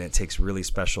 and it takes really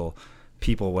special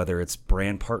people, whether it's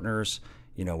brand partners,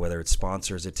 whether it's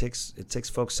sponsors. It takes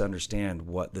folks to understand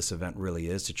what this event really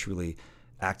is, to truly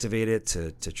activate it,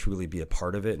 to truly be a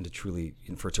part of it, and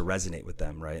for it to resonate with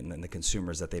them, right? And then the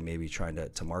consumers that they may be trying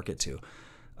to market to.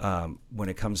 When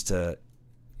it comes to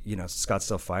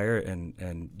Scottsdale Fire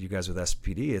and you guys with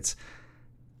SPD,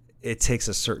 it takes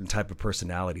a certain type of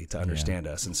personality to understand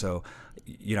us. And so,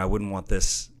 I wouldn't want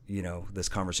this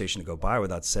conversation to go by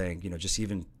without saying,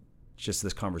 just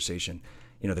this conversation,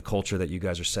 the culture that you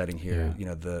guys are setting here,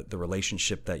 the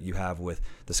relationship that you have with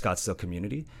the Scottsdale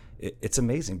community, it's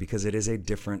amazing, because it is a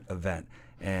different event.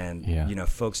 And,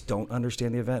 folks don't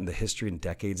understand the event and the history and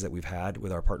decades that we've had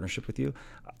with our partnership with you.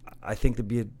 I think there'd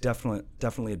be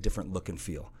definitely a different look and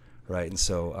feel, right? And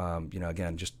so,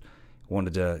 again, just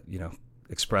wanted to,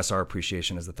 express our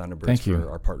appreciation as the Thunderbirds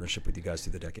for our partnership with you guys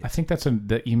through the decades. I think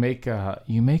that you make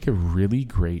a really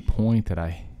great point that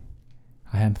I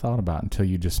hadn't thought about until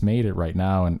you just made it right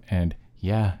now. And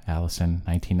Allison,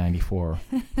 1994.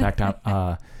 In fact,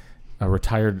 a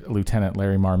retired Lieutenant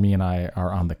Larry Marmee and I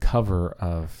are on the cover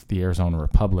of the Arizona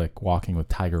Republic, walking with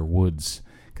Tiger Woods,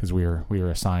 because we were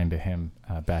assigned to him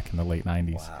back in the late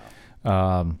 90s.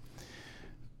 Wow.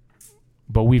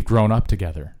 But we've grown up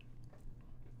together.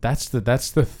 That's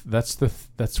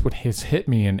what has hit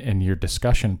me in your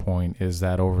discussion point, is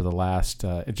that over the last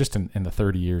just in the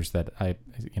 30 years that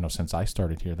since I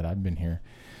started here, that I've been here,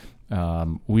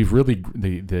 we've really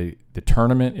the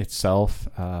tournament itself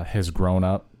has grown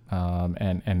up,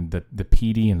 and the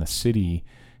PD and the city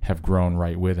have grown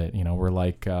right with it.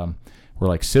 We're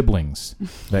like siblings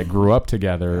that grew up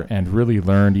together and really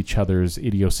learned each other's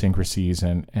idiosyncrasies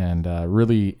and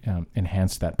really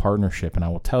enhanced that partnership. And I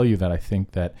will tell you that I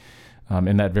think that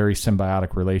in that very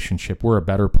symbiotic relationship, we're a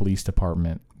better police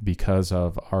department because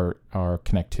of our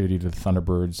connectivity to the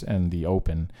Thunderbirds and the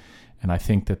Open. And I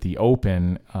think that the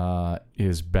Open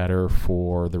is better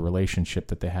for the relationship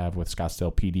that they have with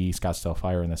Scottsdale PD, Scottsdale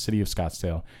Fire, and the city of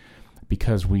Scottsdale,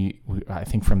 because I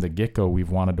think from the get-go, we've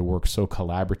wanted to work so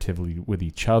collaboratively with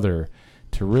each other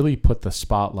to really put the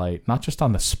spotlight, not just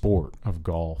on the sport of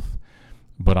golf,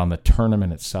 but on the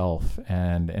tournament itself.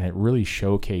 And it really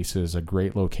showcases a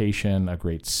great location, a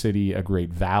great city, a great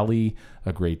valley,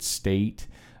 a great state.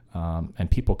 And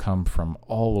people come from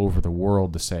all over the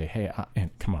world to say, hey, and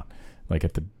come on, like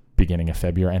at the beginning of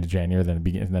February, end of January, then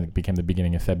it became the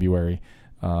beginning of February,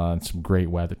 and some great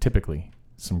weather, typically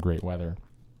some great weather.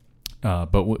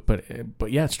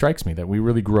 But yeah, it strikes me that we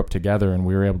really grew up together and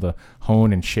we were able to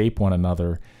hone and shape one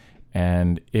another.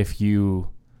 And if you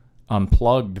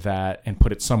unplugged that and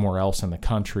put it somewhere else in the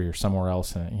country or somewhere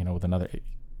else, with another,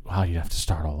 wow, you'd have to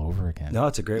start all over again. No,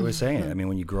 it's a great way of saying it. I mean,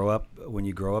 when you grow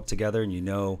up together,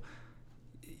 and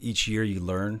each year you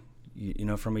learn,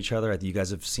 from each other. You guys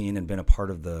have seen and been a part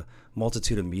of the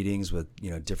multitude of meetings with,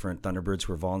 different Thunderbirds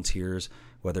who are volunteers,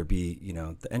 whether it be,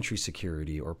 the entry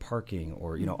security or parking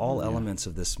or, all elements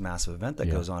of this massive event that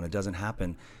goes on. It doesn't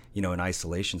happen, in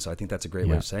isolation. So I think that's a great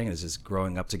way of saying it, is just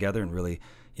growing up together and really,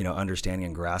 understanding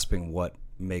and grasping what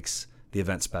makes the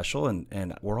event special.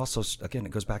 And we're also, again,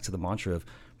 it goes back to the mantra of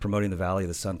promoting the Valley of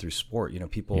the Sun through sport.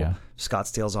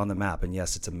 Scottsdale's on the map, and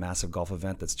yes, it's a massive golf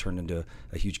event that's turned into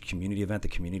a huge community event. The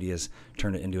community has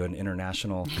turned it into an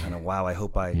international kind of, wow, I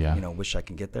hope I wish I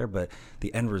can get there. But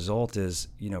the end result is,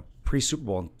 pre-Super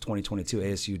Bowl in 2022,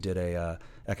 ASU did a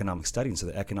economic study, and so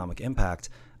the economic impact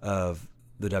of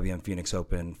the WM Phoenix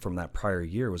Open from that prior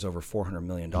year was over $400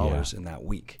 million in that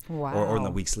week. Wow. Or in the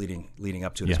weeks leading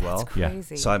up to it as well. That's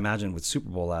crazy. So I imagine with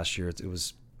Super Bowl last year, it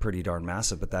was pretty darn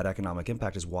massive, but that economic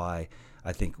impact is why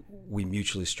I think we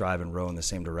mutually strive and row in the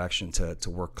same direction to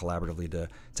work collaboratively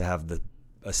to have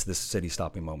this city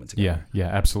stopping moment together. Yeah,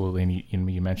 absolutely.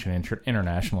 And you mentioned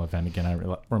international event again.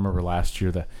 I remember last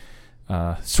year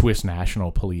the Swiss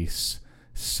National Police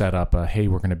set up hey,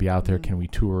 we're going to be out there. Can we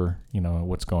tour,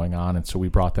 what's going on? And so we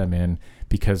brought them in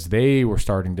because they were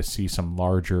starting to see some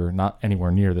larger, not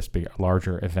anywhere near this big,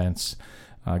 larger events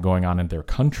going on in their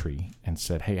country, and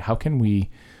said, hey, how can we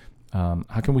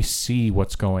see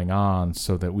what's going on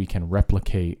so that we can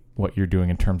replicate what you're doing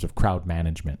in terms of crowd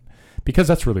management? Because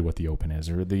that's really what the Open is.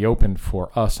 Or the Open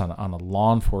for us on a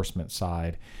law enforcement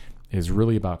side is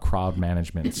really about crowd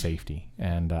management and safety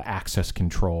and access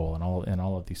control and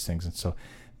all of these things. And so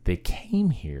they came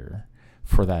here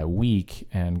for that week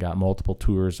and got multiple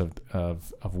tours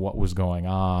of what was going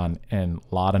on and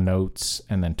a lot of notes,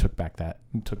 and then took that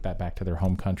back to their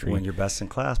home country. When you're best in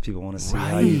class, people want to see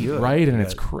how you do it. Right, and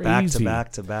it's crazy.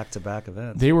 Back to back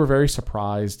events. They were very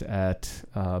surprised at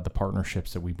the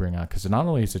partnerships that we bring on, because not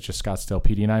only is it just Scottsdale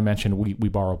PD, and I mentioned we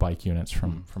borrow bike units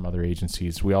from other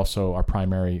agencies. We also, our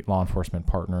primary law enforcement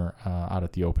partner out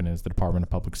at the Open is the Department of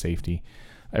Public Safety,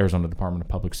 Arizona Department of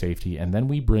Public Safety, and then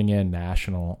we bring in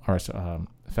national or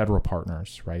federal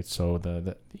partners, right? So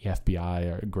the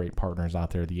FBI are great partners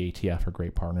out there. The ATF are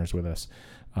great partners with us.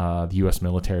 The U.S.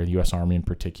 military, the U.S. Army in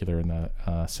particular, and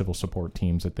the civil support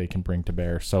teams that they can bring to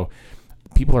bear. So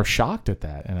people are shocked at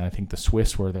that, and I think the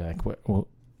Swiss were like, what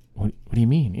do you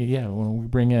mean? Yeah, when we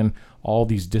bring in all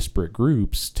these disparate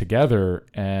groups together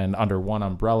and under one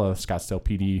umbrella, Scottsdale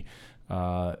PD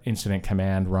Incident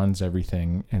Command runs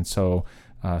everything, and so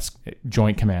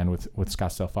Joint Command with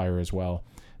Scottsdale Fire as well,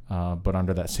 but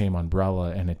under that same umbrella,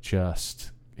 and it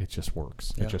just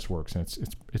works. Yeah. It just works, and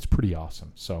it's pretty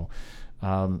awesome. So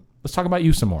let's talk about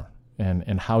you some more,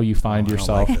 and how you find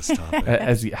yourself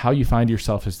how you find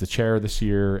yourself as the chair this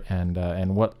year,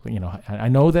 and what I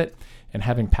know that, and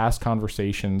having past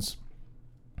conversations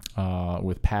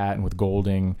with Pat and with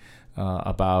Golding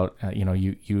about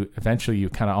you eventually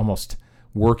you kind of almost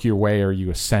work your way, or you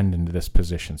ascend into this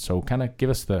position. So kind of give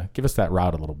us that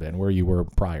route a little bit and where you were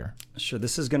prior. Sure.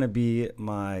 This is going to be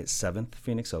my 7th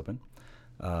Phoenix Open.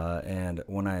 And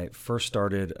when I first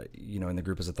started, in the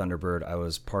group as a Thunderbird, I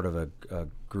was part of a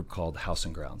group called House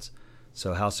and Grounds.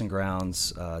 So House and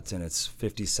Grounds, it's in its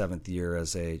 57th year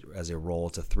as a role.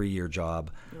 It's a 3-year job.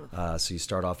 So you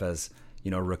start off as,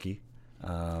 a rookie.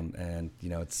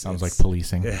 It sounds like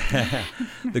policing.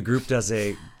 The group does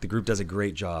a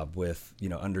great job with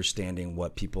understanding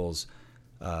what people's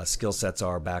skill sets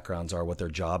are, backgrounds are, what their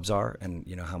jobs are, and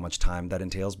how much time that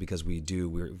entails, because we're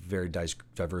a very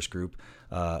diverse group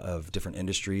of different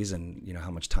industries, and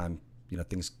how much time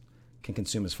things can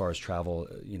consume as far as travel,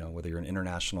 whether you're an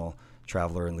international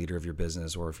traveler and leader of your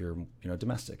business, or if you're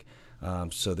domestic.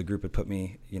 So the group had put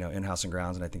me in House and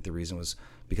Grounds, and I think the reason was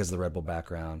because of the Red Bull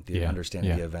background, the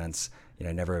understanding the events.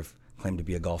 I never have claimed to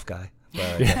be a golf guy,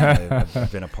 but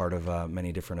I've been a part of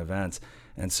many different events,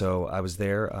 and so I was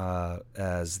there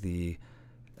as the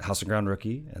House and Ground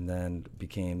rookie, and then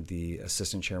became the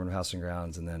assistant chairman of House and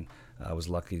Grounds, and then I was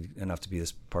lucky enough to be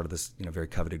this part of this very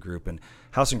coveted group. And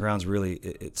House and Grounds really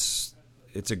it's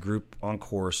a group on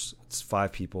course. It's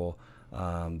 5 people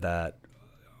that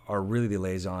are really the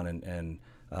liaison and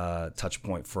touch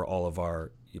point for all of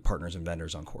our partners and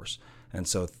vendors on course. And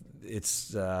so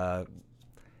it's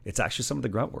actually some of the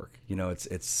grunt work.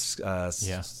 It's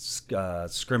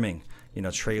scrimming,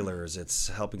 trailers. It's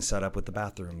helping set up with the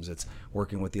bathrooms. It's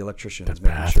working with the electricians. The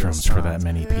bathrooms for that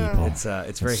many people.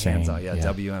 It's very hands-on.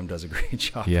 WM does a great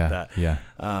job with that. Yeah.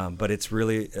 But it's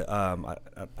really I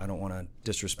don't want to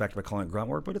disrespect by calling it grunt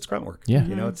work, but it's grunt work. Yeah.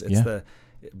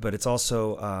 But it's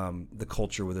also the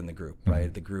culture within the group, right?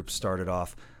 Mm-hmm. The group started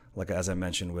off, like as I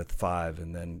mentioned, with 5,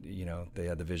 and then they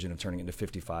had the vision of turning it into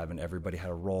 55, and everybody had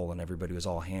a role, and everybody was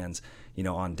all hands,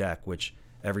 on deck. Which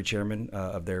every chairman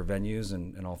of their venues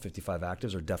and all 55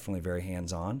 actives are definitely very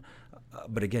hands-on.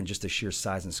 But again, just the sheer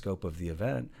size and scope of the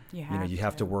event, you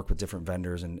have to work with different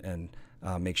vendors and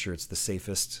make sure it's the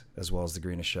safest as well as the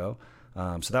greenest show.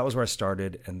 So that was where I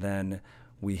started. And then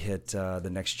we hit the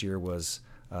next year was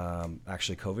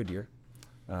actually COVID year.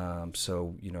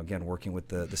 So, again, working with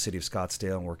the city of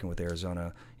Scottsdale and working with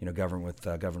Arizona, government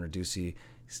with Governor Ducey,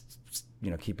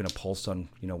 keeping a pulse on,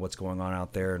 what's going on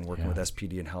out there and working with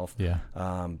SPD and health.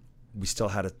 We still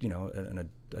had an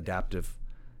adaptive,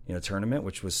 tournament,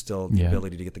 which was still the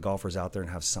ability to get the golfers out there and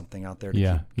have something out there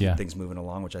to keep things moving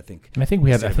along, which I think. And I think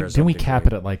we had, didn't we cap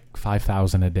it at like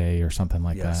 5,000 a day or something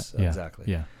like that? Yes, exactly.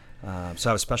 Yeah. So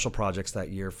I was special projects that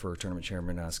year for tournament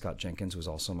chairman Scott Jenkins, who was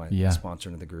also my sponsor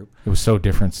in the group. It was so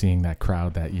different seeing that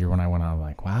crowd that year when I went out.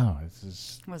 Like, wow, this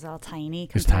is. It was all tiny.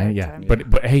 It was tiny, yeah.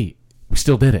 But hey, we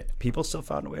still did it. People still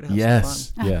found a way to have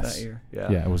some fun that year.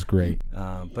 Yeah, it was great.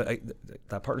 But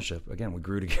that partnership, again, we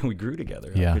grew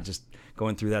together. Yeah. Just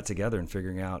going through that together and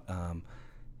figuring out,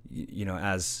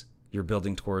 as you're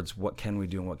building towards what can we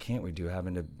do and what can't we do,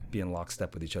 having to be in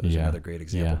lockstep with each other is another great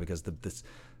example because this,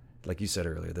 like you said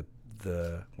earlier,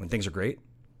 the when things are great,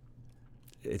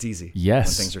 it's easy.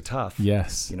 Yes. When things are tough,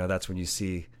 that's when you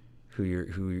see who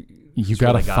you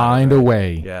got to find a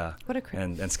way. Yeah. What a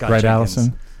and Scott right, Jenkins,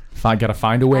 Allison. Got to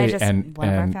find a way. And one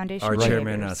of our foundation our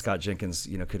chairman Scott Jenkins,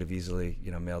 could have easily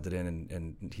mailed it in,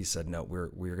 and he said no,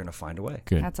 we're going to find a way.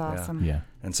 Good. That's awesome. Yeah.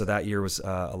 And so that year was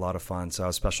a lot of fun. So I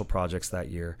was special projects that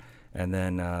year, and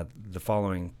then the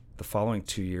following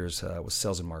 2 years was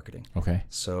sales and marketing. Okay.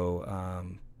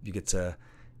 So you get to,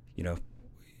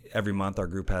 every month our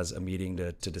group has a meeting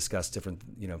to discuss different,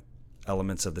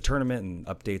 elements of the tournament and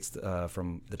updates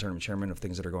from the tournament chairman of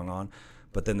things that are going on.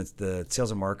 But then the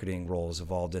sales and marketing role has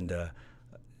evolved into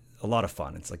a lot of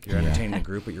fun. It's like you're entertaining the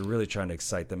group, but you're really trying to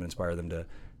excite them and inspire them to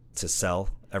sell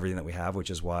everything that we have, which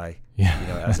is why,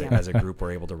 as a group,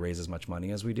 we're able to raise as much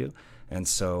money as we do. And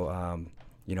so,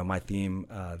 my theme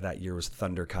that year was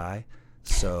Thunder Kai.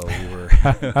 So we were,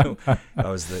 I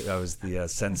was the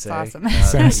sensei. That's awesome.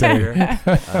 Sensei.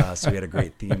 So we had a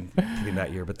great theme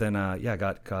that year. But then,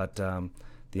 got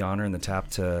the honor and the tap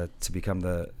to become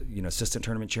the assistant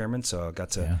tournament chairman. So I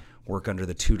got to work under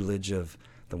the tutelage of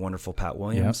the wonderful Pat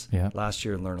Williams last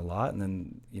year and learn a lot. And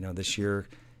then this year,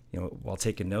 while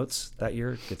taking notes that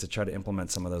year, get to try to implement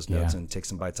some of those notes and take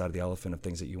some bites out of the elephant of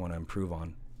things that you want to improve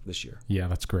on this year. Yeah,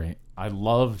 that's great. I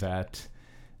love that.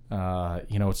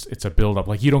 It's a build up.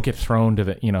 Like you don't get thrown to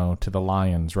the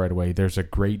lions right away. There's a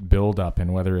great build up,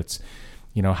 and whether it's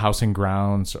house and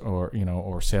grounds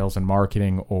or sales and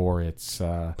marketing, or it's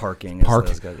parking.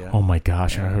 Oh my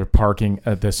gosh, I heard parking.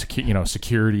 The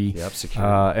security. Yep,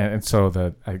 security. And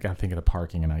so I got to think of the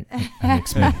parking, and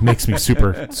it makes me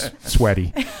super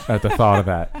sweaty at the thought of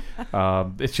that.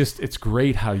 It's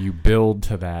great how you build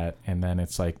to that, and then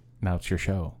it's like now it's your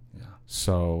show.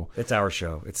 So it's our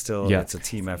show. It's still it's a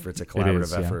team effort. It's a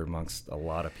collaborative effort amongst a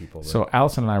lot of people. So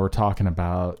Allison and I were talking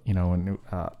about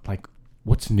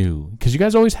what's new, because you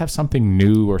guys always have something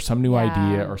new or some new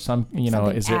idea or some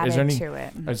is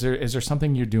there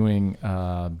something you're doing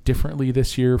differently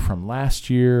this year from last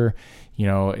year?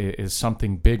 Is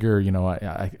something bigger?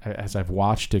 I as I've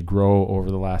watched it grow over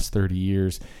the last 30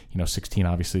 years, 16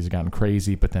 obviously has gotten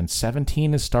crazy, but then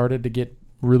 17 has started to get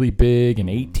really big, and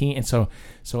 18, and so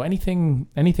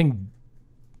anything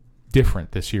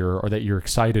different this year, or that you're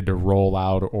excited to roll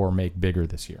out or make bigger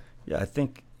this year? Yeah, I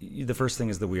think the first thing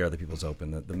is that we are the People's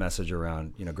Open. The message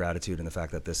around gratitude and the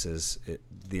fact that this is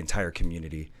the entire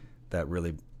community that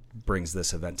really brings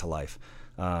this event to life.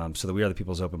 So the We Are the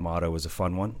People's Open motto was a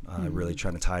fun one, really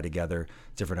trying to tie together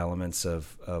different elements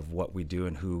of what we do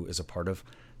and who is a part of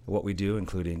what we do,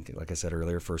 including, like I said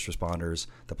earlier, first responders,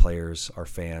 the players, our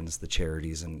fans, the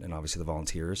charities, and obviously the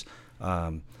volunteers.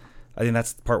 I think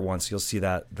that's part one. So you'll see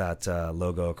that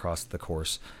logo across the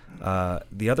course.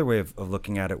 The other way of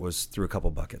looking at it was through a couple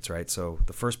buckets, right? So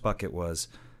the first bucket was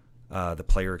the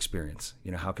player experience.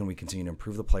 How can we continue to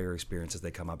improve the player experience as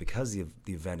they come out? Because the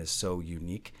event is so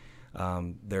unique.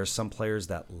 There's some players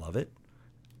that love it,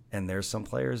 and there's some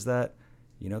players that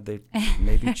they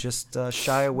maybe just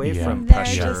shy away from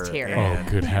pressure. Just here.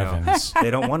 Oh, good heavens. They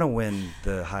don't want to win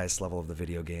the highest level of the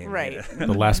video game. Right. The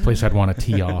last place I'd want to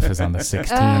tee off is on the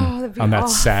 16 on that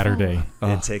Saturday.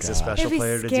 It takes a special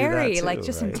player to do that too. Like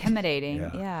just right? intimidating.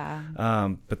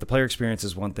 Yeah. But the player experience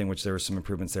is one thing, which there were some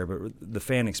improvements there, but the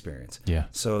fan experience. Yeah.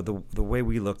 So the way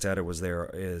we looked at it was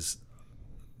there is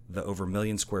the over 1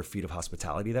 million square feet of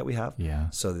hospitality that we have. Yeah.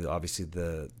 So obviously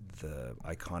the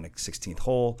iconic 16th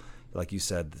hole, like you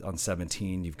said, on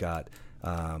 17, you've got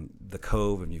the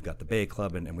Cove, and you've got the Bay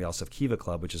Club, and we also have Kiva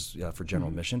Club, which is for general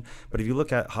admission. But if you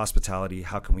look at hospitality,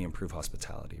 how can we improve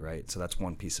hospitality, right? So that's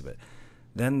one piece of it.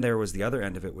 Then there was the other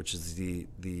end of it, which is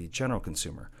the general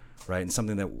consumer, right? And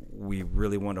something that we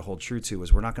really want to hold true to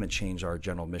is we're not going to change our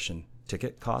general admission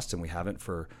ticket cost, and we haven't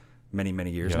for many,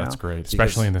 many years now. That's great,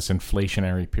 especially in this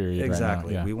inflationary period.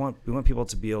 Exactly. Right now. Yeah. We want people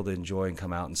to be able to enjoy and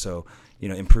come out, and so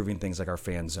improving things like our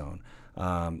fan zone.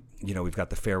 We've got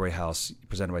the Fairway House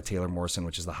presented by Taylor Morrison,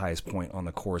 which is the highest point on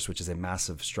the course, which is a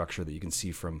massive structure that you can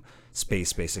see from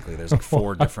space. Basically, there's like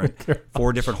four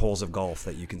different holes of golf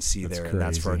that you can see there, and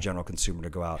that's for our general consumer to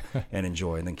go out and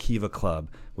enjoy. And then Kiva Club,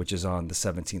 which is on the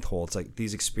 17th hole. It's like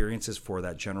these experiences for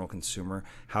that general consumer.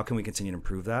 How can we continue to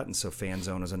improve that? And so Fan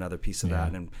Zone is another piece of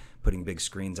that, and putting big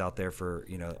screens out there for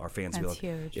our fans to be like,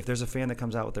 huge. if there's a fan that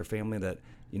comes out with their family that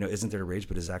isn't there to rage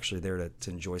but is actually there to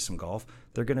enjoy some golf,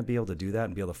 they're going to be able to do that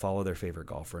and be able to follow their favorite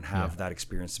golfer and have that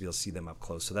experience to be able to see them up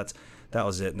close. So that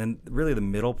was it. And then really the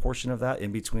middle portion of that,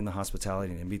 in between the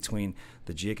hospitality and in between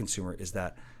the GA consumer, is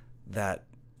that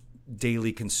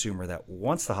daily consumer that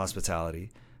wants the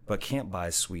hospitality but can't buy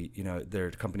a suite.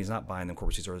 Their company's not buying them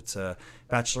corporate suites, or it's a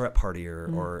bachelorette party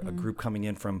or a group coming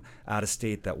in from out of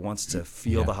state that wants to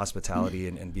feel the hospitality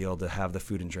and be able to have the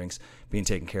food and drinks being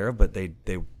taken care of, but they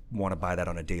want to buy that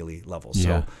on a daily level.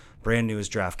 So brand new is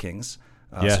DraftKings.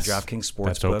 So DraftKings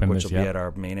Sportsbook, which will be at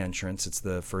our main entrance. It's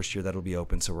the first year that'll be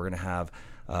open, so we're going to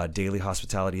have daily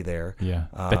hospitality there. Yeah,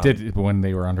 that did, when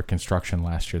they were under construction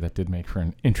last year, that did make for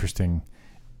an interesting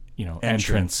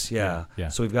entrance. Yeah.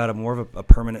 So we've got more of a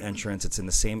permanent entrance. It's in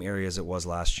the same area as it was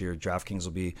last year. DraftKings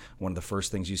will be one of the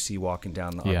first things you see walking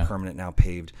down our permanent, now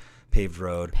paved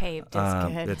road. Paved is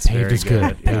good. It's paved is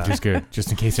good. Paved is good. Just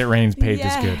in case it rains, paved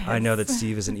is good. I know that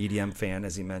Steve is an EDM fan,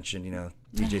 as he mentioned.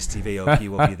 DJ Steve AOP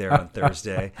will be there on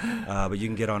Thursday. But you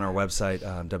can get on our website,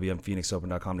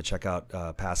 WMPhoenixOpen.com, to check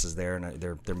out passes there, and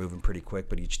they're moving pretty quick.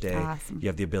 But each day you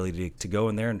have the ability to go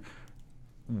in there, and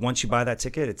once you buy that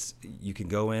ticket, you can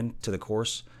go in to the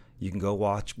course. You can go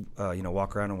watch,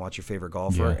 walk around and watch your favorite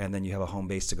golfer, and then you have a home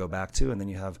base to go back to, and then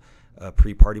you have a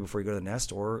pre-party before you go to the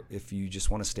nest, or if you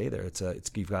just want to stay there,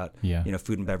 you've got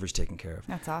food and beverage taken care of.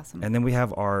 That's awesome. And then we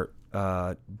have our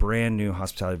brand new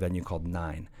hospitality venue called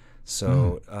Nine.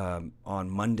 So on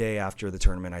Monday after the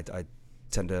tournament, I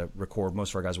tend to record. Most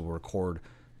of our guys will record,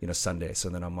 Sunday. So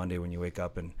then on Monday when you wake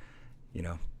up and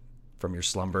from your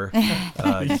slumber,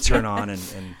 you turn on and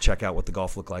check out what the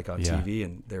golf looked like on TV.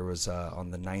 And there was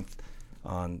on the 9th,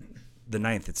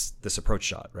 it's this approach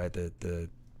shot, right? The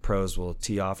pros will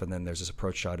tee off, and then there's this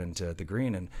approach shot into the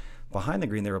green, and behind the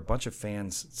green there were a bunch of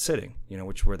fans sitting,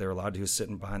 which where they're allowed to,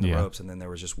 sitting behind the ropes, and then there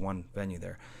was just one venue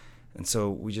there. And so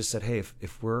we just said, hey,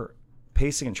 if we're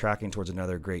pacing and tracking towards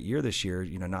another great year this year,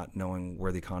 not knowing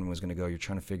where the economy was going to go, you're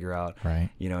trying to figure out,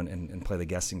 and play the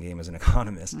guessing game as an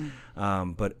economist.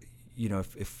 But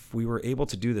if we were able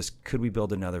to do this, could we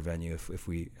build another venue if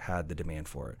we had the demand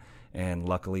for it? And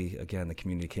luckily, again, the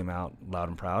community came out loud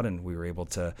and proud, and we were able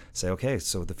to say, okay,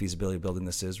 so the feasibility of building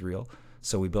this is real.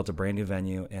 So we built a brand new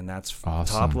venue, and that's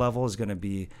awesome. Top level is going to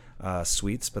be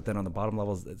suites, but then on the bottom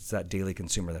level, it's that daily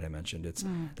consumer that I mentioned. It's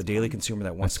the daily consumer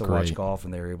that wants to watch golf,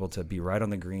 and they're able to be right on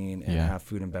the green and have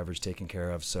food and beverage taken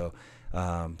care of. So,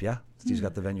 Steve's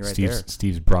got the venue right there.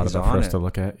 Steve's brought it up for us to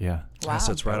look at. Yeah. Wow.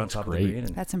 So it's right on top of the green.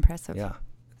 That's impressive. Yeah.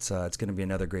 It's going to be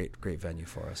another great venue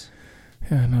for us.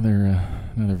 Yeah, another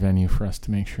venue for us to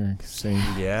make sure safe.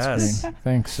 Yes.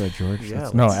 Thanks, George.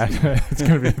 Yeah, it's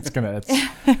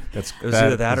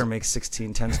either that or make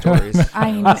 1610 stories. I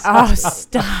know. Oh,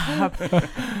 stop.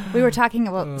 We were talking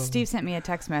about, Steve sent me a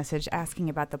text message asking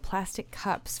about the plastic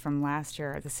cups from last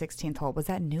year at the 16th hole. Was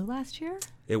that new last year?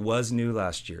 It was new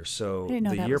last year. So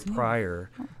the year prior,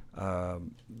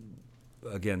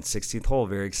 again, 16th hole,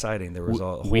 very exciting. There was a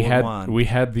hole in one. We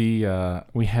had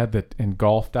the in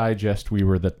Golf Digest. We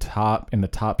were in the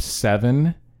top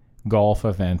 7 golf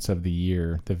events of the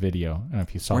year. The video. I don't know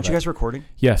if you saw. Weren't you guys recording?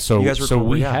 Yeah. So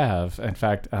we have. In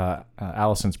fact,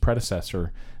 Allison's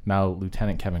predecessor, now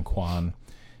Lieutenant Kevin Kwan,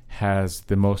 has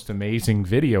the most amazing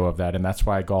video of that, and that's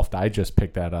why Golf Digest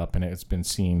picked that up, and it's been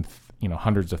seen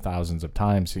hundreds of thusand of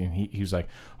times. And he was like,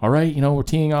 all right, we're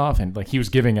teeing off. And like he was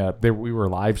giving we were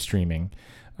live streaming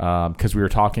because we were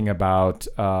talking about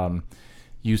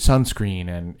use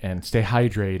sunscreen and stay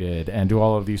hydrated and do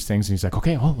all of these things. And he's like,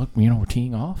 okay, look, we're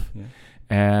teeing off. Yeah.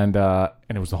 And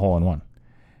it was the hole in one.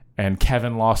 And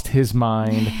Kevin lost his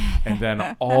mind, and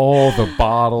then all the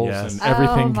bottles and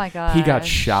everything. Oh my gosh. He got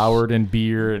showered in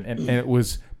beer, and it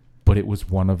was but it was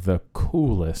one of the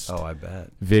coolest I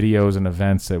bet. videos and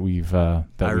events that we've I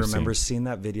remember seeing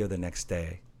that video the next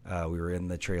day. We were in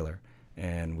the trailer,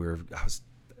 and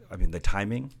the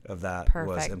timing of that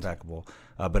was impeccable.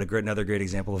 But another great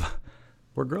example of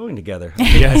we're growing together.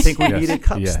 I think we needed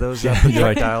cups. Yeah. Those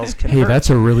projectiles can hurt. That's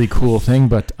a really cool thing,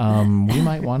 but we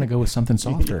might want to go with something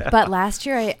softer. Yeah. But last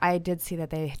year, I did see that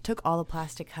they took all the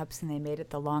plastic cups and they made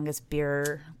it the longest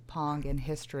beer pong in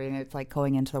history, and it's like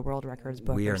going into the world records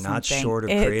book. We are not something. short of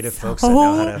creative folks that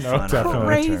know how to have fun.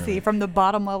 Crazy from the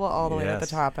bottom level all the way to the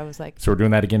top. I was like, so we're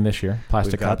doing that again this year.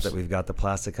 Plastic cups. We've got the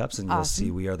plastic cups, and you'll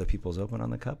see We Are the People's Open on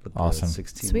the cup with the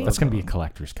 16. Sweet. That's going to be a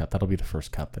collector's cup. That'll be the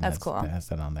first cup that has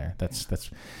that on there. That's.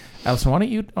 Allison, why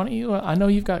don't you? I know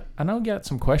you got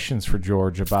some questions for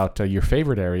George about your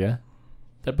favorite area.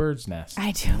 The Bird's Nest.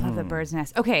 I do love the Bird's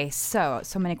Nest. Okay, so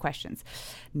many questions.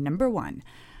 Number 1,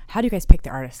 how do you guys pick the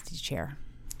artists each year?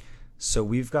 So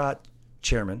we've got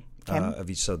chairman of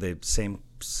each. So the same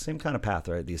kind of path,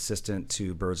 right? The assistant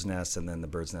to Bird's Nest, and then the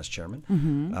Bird's Nest chairman.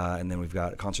 Mm-hmm. And then we've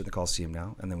got a concert in the Coliseum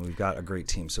now, and then we've got a great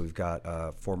team. So we've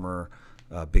got former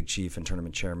Big Chief and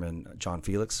tournament chairman John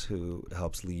Felix, who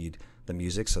helps lead the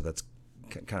music. So that's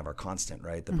kind of our constant,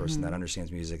 right? The person that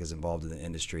understands music, is involved in the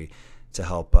industry to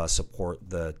help support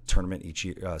the tournament each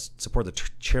year, support the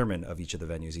chairman of each of the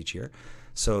venues each year.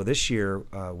 So this year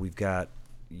we've got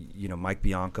Mike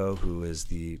Bianco, who is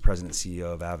the president and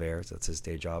CEO of Avair. So that's his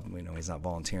day job. We know he's not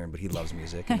volunteering, but he loves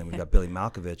music. And then we've got Billy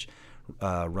Malkovich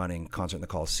running Concert in the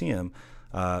Coliseum,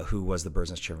 who was the Bird's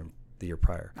Nest chairman the year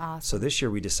prior. Awesome. So this year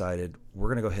we decided we're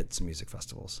going to go hit some music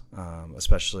festivals,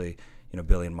 especially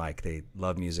Billy and Mike. They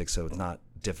love music, so it's not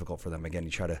difficult for them. Again, you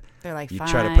try to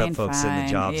put folks in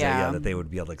the jobs that they would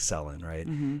be able to excel in, right?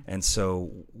 Mm-hmm. And so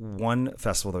one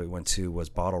festival that we went to was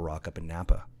Bottle Rock up in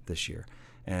Napa this year.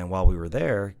 And while we were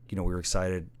there, we were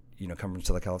excited, coming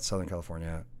from Southern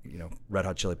California, Red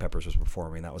Hot Chili Peppers was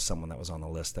performing. That was someone that was on the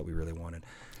list that we really wanted.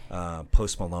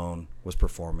 Post Malone was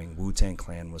performing. Wu-Tang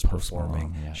Clan was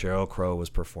performing. Sheryl Crow was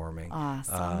performing.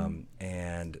 Awesome.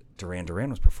 And Duran Duran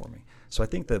was performing. So I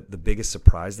think the biggest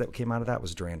surprise that came out of that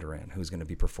was Duran Duran, who's going to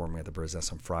be performing at the Bird's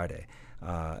Nest on Friday.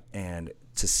 And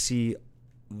to see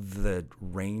the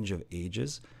range of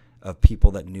ages of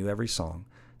people that knew every song,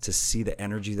 to see the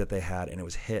energy that they had, and it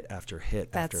was hit after hit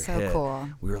after hit. That's so cool.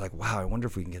 We were like, wow, I wonder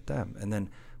if we can get them. And then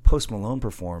Post Malone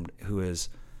performed, who is,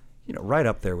 right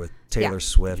up there with Taylor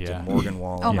Swift and Morgan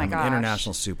Wallen. Oh my gosh.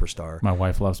 International superstar. My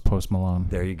wife loves Post Malone.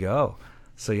 There you go.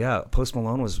 So Post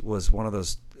Malone was one of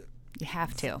those. You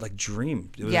have to. Like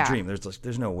dream. It was a dream.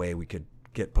 There's no way we could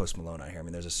get Post Malone out here. I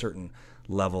mean, there's a certain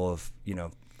level of,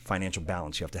 financial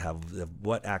balance you have to have.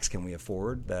 What acts can we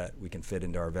afford that we can fit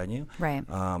into our venue? Right.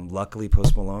 Luckily,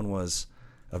 Post Malone was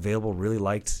available, really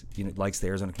likes the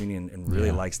Arizona community and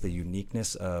really likes the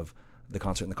uniqueness of the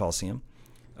concert in the Coliseum.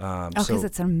 Because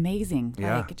it's amazing.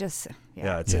 Yeah.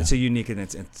 It's a unique, and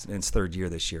it's its third year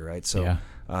this year, right? So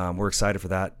we're excited for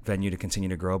that venue to continue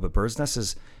to grow. But Bird's Nest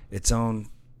is its own.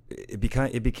 It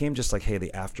became just like, hey,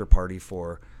 the after party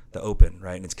for the Open,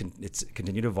 right? And it's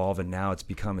continued to evolve, and now it's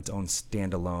become its own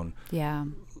standalone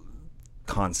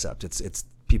concept. It's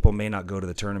people may not go to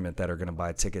the tournament that are going to buy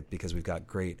a ticket because we've got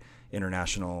great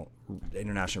international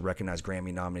recognized,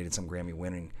 Grammy nominated, some Grammy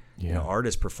winning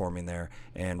artists performing there,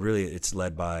 and really it's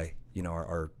led by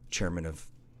our chairman of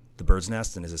the Bird's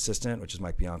Nest and his assistant, which is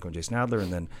Mike Bianco and Jason Adler,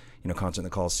 and then Concert in the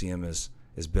Coliseum is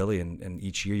Billy, and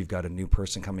each year you've got a new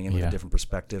person coming in with a different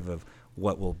perspective of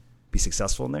what will be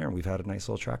successful in there, and we've had a nice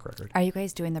little track record. Are you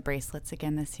guys doing the bracelets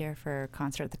again this year for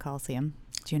Concert at the Coliseum?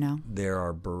 Do you know? There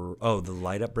are the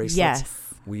light up bracelets.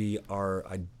 Yes, we are.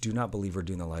 I do not believe we're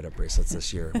doing the light up bracelets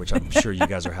this year, which I'm sure you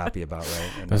guys are happy about,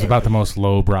 right? And that's about the most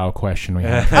lowbrow question we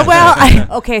have.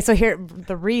 So here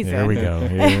the reason.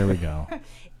 Here we go.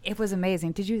 It was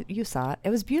amazing. You saw it?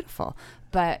 It was beautiful.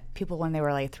 But people, when they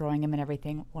were like throwing them and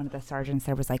everything, one of the sergeants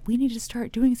there was like, "We need to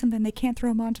start doing something. They can't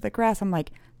throw them onto the grass." I'm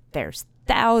like, "There's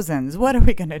thousands. What are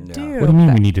we gonna do?" What do you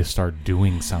mean we need to start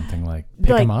doing something? Like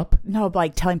pick them up? No,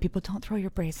 like telling people, "Don't throw your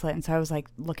bracelet." And so I was like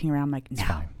looking around, like,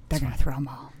 "No, they're gonna throw them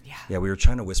all." Yeah, we were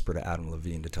trying to whisper to Adam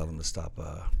Levine to tell them to stop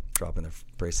dropping their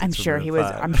bracelets. I'm sure he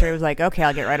was like, "Okay,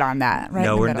 I'll get right on that." Right.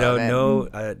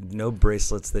 No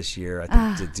bracelets this year.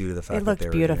 I think due to the fact that they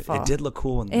were beautiful. It did look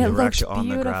cool when they were actually on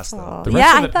the grass, though.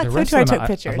 I thought so too. I took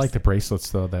pictures. I like the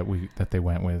bracelets though that they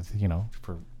went with.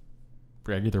 For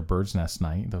regular Bird's Nest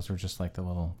night. Those were just like they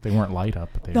weren't light up.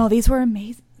 But these were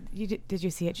amazing. Did you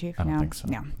see it, Chief? I don't think so.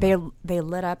 No. They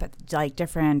lit up at like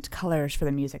different colors for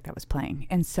the music that was playing,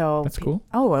 and so that's cool.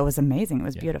 Oh, it was amazing. It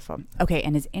was beautiful. Okay,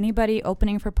 and is anybody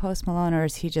opening for Post Malone, or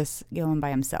is he just going by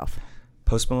himself?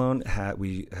 Post Malone,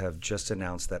 we have just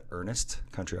announced that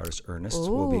country artist Ernest,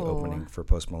 will be opening for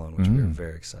Post Malone, which we're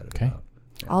very excited about.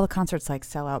 Yeah. All the concerts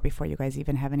sell out before you guys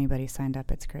even have anybody signed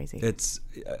up. It's crazy. It's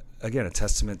again a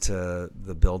testament to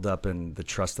the build-up and the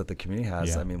trust that the community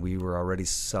has. I mean, we were already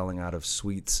selling out of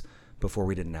suites before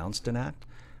we'd announced an act,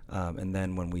 and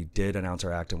then when we did announce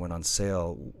our act and went on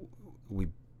sale, we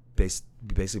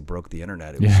basically broke the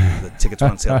internet. It was the tickets were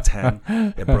on sale at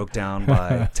 10. It broke down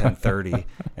by 10:30,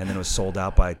 and then it was sold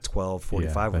out by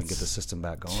 12:45 when we get the system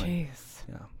back going. Jeez.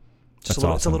 Yeah. It's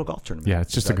a little golf tournament. Yeah,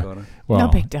 it's just no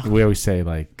big deal. We always say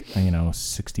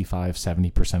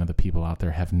 65-70% of the people out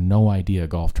there have no idea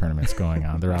golf tournament's going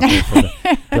on. They're out there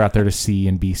they're out there to see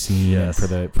and be seen and for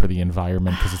the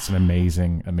environment, because it's an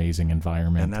amazing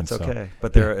environment. And that's okay.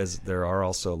 But there are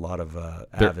also a lot of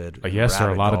avid. There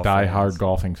are a lot of diehard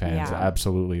golfing fans. Yeah.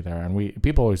 Absolutely there. And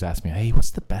people always ask me, hey,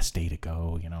 what's the best day to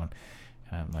go? And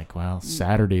I'm like, well,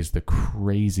 Saturday's the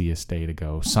craziest day to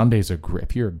go. Sunday's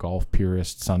if you're a golf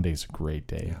purist, Sunday's a great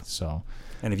day. Yeah. So,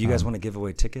 and if you guys want to give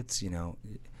away tickets,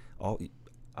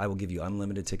 I will give you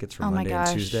unlimited tickets for Monday and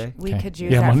Tuesday. We could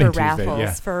use that Monday for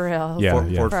raffles, for real.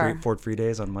 Ford free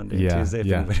days on Monday and Tuesday. If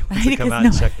anybody wants to come out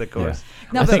and check the course.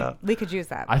 No, but we could use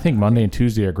that. I think Monday and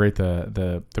Tuesday are great.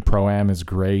 The Pro-Am is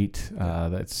great.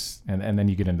 That's and then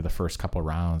you get into the first couple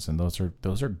rounds, and those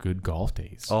are good golf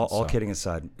days. All kidding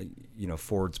aside,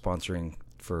 Ford sponsoring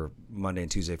for Monday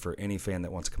and Tuesday for any fan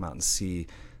that wants to come out and see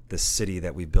the city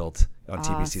that we built on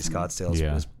TPC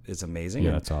Scottsdale is amazing.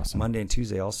 Yeah, that's awesome. Monday and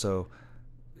Tuesday also,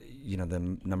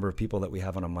 the number of people that we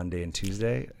have on a Monday and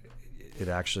Tuesday, it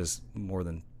actually is more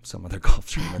than some other golf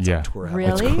tournaments on tour.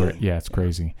 Really? It's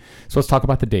crazy. So let's talk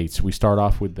about the dates. We start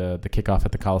off with the kickoff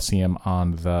at the Coliseum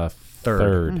on the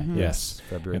 3rd. Mm-hmm. Yes,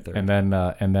 February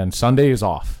 3rd. And then Sunday is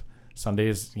off. Sunday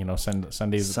is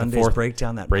Sunday's the 4th. Break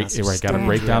down that got to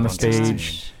break down the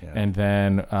stage, and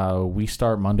then we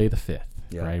start Monday the 5th.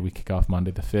 Yeah. Right, we kick off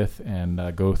Monday the 5th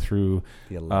and go through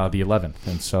the 11th,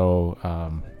 and so.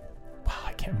 Wow,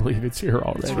 I can't believe it's here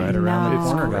already. It's right around the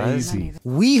corner, guys.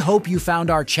 We hope you found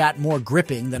our chat more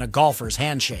gripping than a golfer's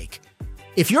handshake.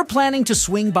 If you're planning to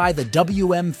swing by the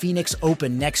WM Phoenix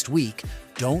Open next week,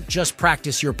 don't just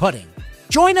practice your putting.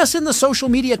 Join us in the social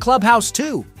media clubhouse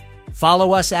too.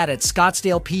 Follow us at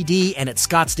Scottsdale PD and at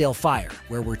Scottsdale Fire,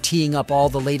 where we're teeing up all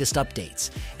the latest updates.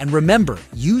 And remember,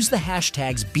 use the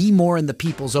hashtags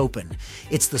 #BeMoreInThePeoplesOpen.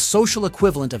 It's the social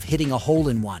equivalent of hitting a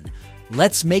hole-in-one.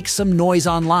 Let's make some noise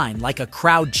online, like a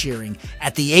crowd cheering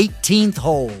at the 18th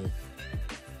hole.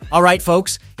 All right,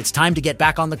 folks, it's time to get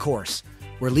back on the course.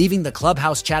 We're leaving the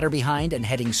clubhouse chatter behind and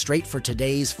heading straight for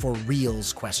today's For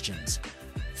Reals questions.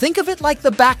 Think of it like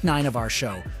the back nine of our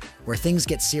show, where things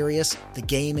get serious, the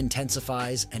game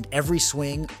intensifies, and every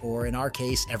swing, or in our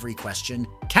case, every question,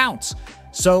 counts.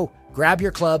 So grab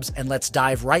your clubs and let's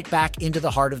dive right back into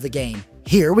the heart of the game.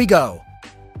 Here we go.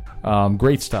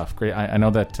 Great stuff. Great. I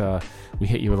know that we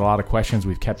hit you with a lot of questions.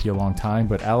 We've kept you a long time,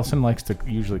 but Allison likes to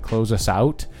usually close us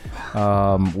out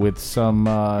with some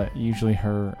usually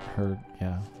her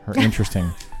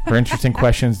interesting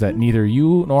questions that neither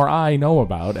you nor I know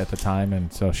about at the time,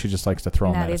 and so she just likes to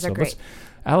throw them at us. These are great.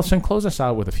 Allison, close us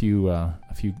out with a few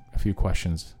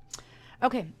questions.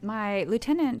 Okay, my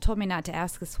lieutenant told me not to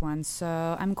ask this one,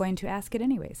 so I'm going to ask it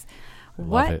anyways.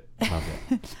 Love it.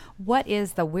 What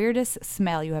is the weirdest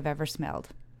smell you have ever smelled?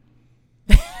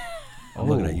 I'm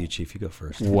looking at you, Chief. You go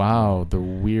first. Wow, the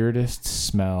weirdest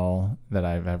smell that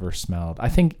I've ever smelled. I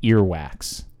think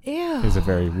earwax. Ew. Is a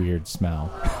very weird smell.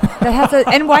 That has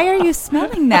and why are you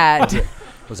smelling that?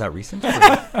 Was that recent?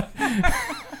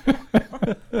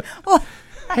 Well,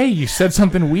 hey, you said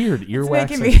something weird.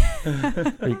 Earwax.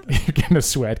 You're getting a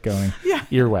sweat going. Yeah.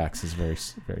 Earwax is very,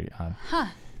 very odd. Huh.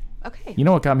 Okay. You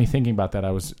know what got me thinking about that?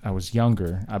 I was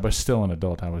younger. I was still an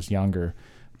adult. I was younger.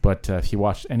 But if you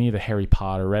watched any of the Harry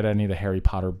Potter, read any of the Harry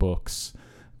Potter books,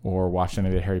 or watched any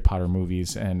of the Harry Potter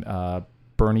movies, and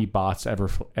Bernie bots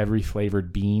every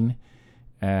flavored bean,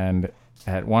 and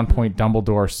at one point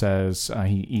Dumbledore says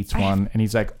he eats one, and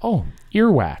he's like, "Oh,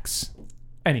 earwax."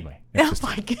 Anyway. Oh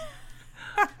my God.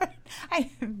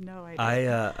 I have no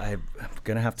idea. I'm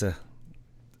gonna have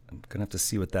to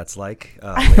see what that's like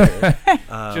later.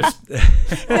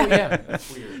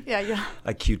 That's weird. Yeah.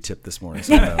 I Q-tipped this morning,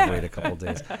 so I'm gonna wait a couple of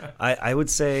days. I would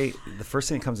say the first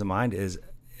thing that comes to mind is,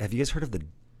 have you guys heard of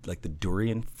the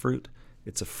durian fruit?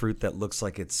 It's a fruit that looks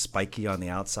like it's spiky on the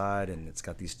outside, and it's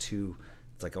got these two.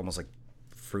 It's like almost like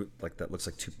fruit like that looks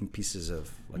like two pieces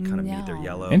of like kind of meat. They're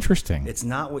yellow. Interesting. It's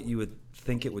not what you would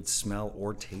think it would smell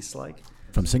or taste like.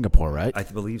 From Singapore, right? I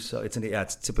believe so.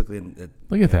 It's typically in.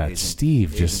 Look at that, Asian,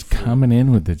 Steve, Asian just food. coming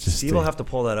in with it. Steve will have to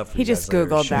pull that up. For He you just guys later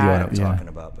to Googled show you that. what I'm talking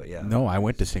about, but yeah. No, I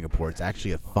went to Singapore. It's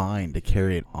actually a fine to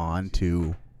carry it on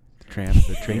to the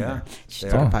train. Yeah.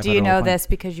 there. Do you know this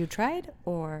because you tried,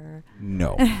 or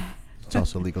No. It's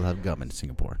also illegal to have gum in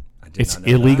Singapore. It's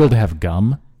illegal to have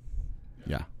gum.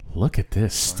 Yeah. Look at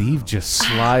this, Steve, just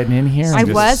sliding in here. I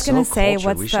and was going to so say,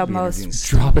 cultured. We what's should the be most interviewing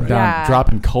Steve dropping right down, Yeah.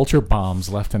 dropping culture bombs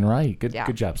left and right.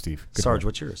 Good job, Steve. Good Sarge, work.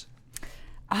 what's yours?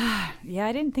 Yeah,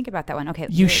 I didn't think about that one. Okay,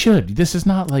 You should. This is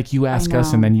not like you ask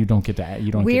us and know. then you don't get to.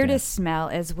 You don't. weirdest smell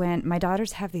is when my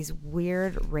daughters have these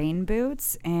weird rain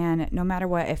boots, and no matter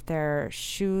what, if their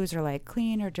shoes are like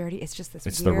clean or dirty, it's just this.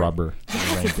 It's weird, the rubber.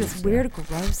 It's this weird,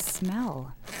 gross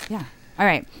smell. Yeah. All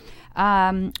right.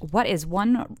 What is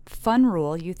one fun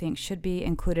rule you think should be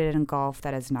included in golf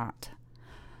that is not?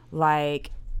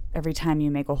 Like every time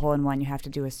you make a hole in one, you have to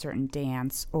do a certain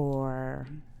dance, or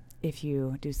if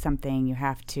you do something, you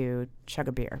have to chug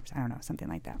a beer. I don't know, something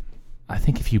like that. I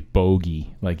think if you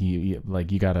bogey,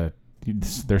 you gotta.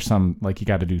 There's some like you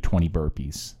got to do 20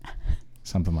 burpees,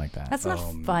 something like that. That's not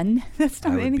fun. That's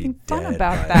not I would anything be fun dead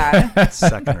about by that.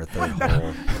 Second or third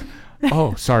hole.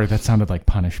 Oh, sorry, that sounded like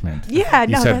punishment. Yeah, you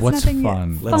no, said that's what's nothing.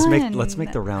 fun. Let's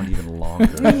make the round even longer.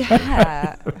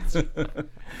 Yeah,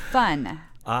 fun.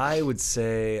 I would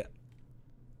say,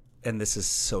 and this is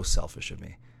so selfish of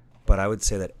me, but I would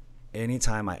say that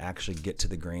anytime I actually get to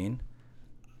the green,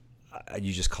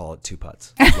 you just call it 2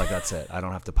 putts. Like that's it. I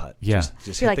don't have to putt. Yeah.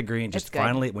 Just hit like, the green. it's Just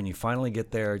good. when you finally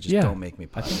get there, just Yeah. don't make me I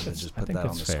putt. think Just I put think that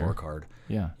on the that's fair. scorecard.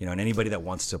 Yeah. And anybody that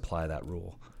wants to apply that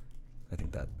rule, I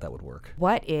think that would work.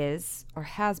 What is or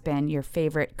has been your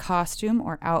favorite costume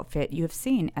or outfit you have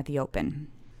seen at the Open?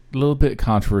 A little bit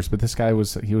controversial, but this guy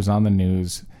was on the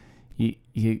news. The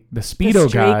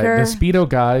Speedo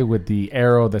guy with the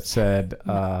arrow that said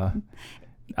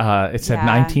it said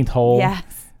 19th hole.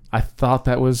 Yes. I thought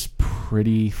that was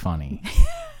pretty funny.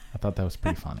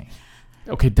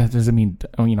 Okay, that doesn't mean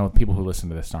people who listen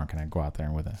to this aren't going to go out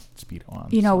there with a Speedo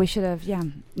on. We should have. Yeah,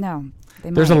 no.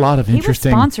 There's a lot of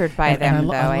interesting. He was sponsored by them, and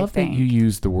though. I love think that you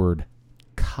use the word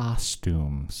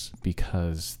costumes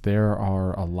because there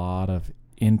are a lot of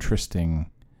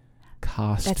interesting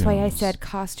costumes. That's why I said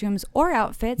costumes or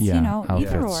outfits. Yeah,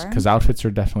 either or. Because outfits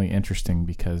are definitely interesting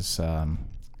because,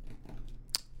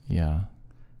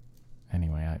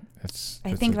 Anyway,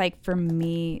 I think like for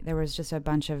me, there was just a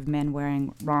bunch of men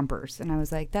wearing rompers, and I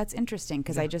was like, "That's interesting,"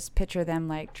 because I just picture them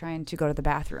like trying to go to the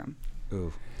bathroom.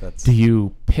 Ooh, that's. Do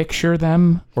you picture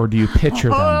them or do you picture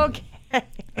them? Okay.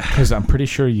 Because I'm pretty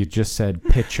sure you just said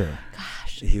picture.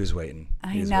 Gosh. He was waiting.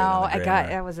 I know.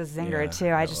 That was a zinger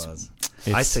too.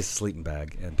 I say sleeping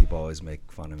bag, and people always make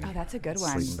fun of me. Oh, that's a good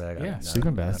one. Sleeping bag. Yeah,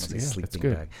 sleeping bag. Sleeping that's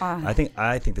good. bag.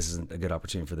 I think this is a good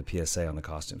opportunity for the PSA on the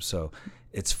costume. So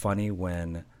it's funny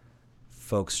when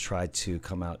folks try to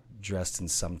come out dressed in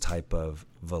some type of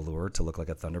velour to look like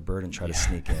a Thunderbird and try to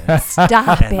sneak in.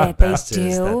 Stop and it. the best They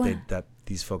is do. that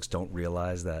these folks don't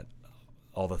realize that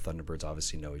all the Thunderbirds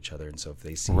obviously know each other, and so if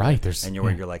they see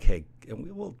you're like, hey,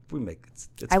 and we make it's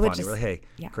funny. We're like, hey,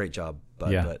 great job,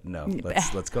 but no,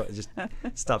 let's go. Just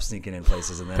stop sneaking in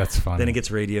places, and then that's funny. Then it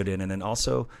gets radioed in, and then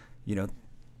also,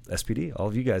 SPD, all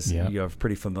of you guys, you're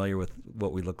pretty familiar with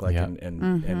what we look like,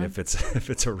 and if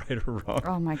it's a right or wrong.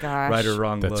 Oh my gosh, right or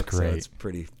wrong that's look. Great. So it's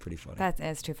pretty funny. That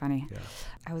is too funny. Yeah.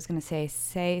 I was gonna say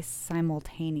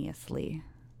simultaneously.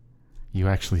 You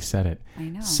actually said it. I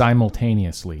know.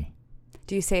 Simultaneously.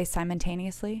 Do you say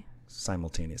simultaneously?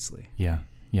 Simultaneously. Yeah.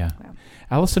 Wow.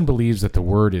 Allison believes that the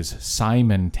word is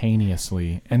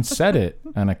simultaneously and said it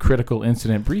on a critical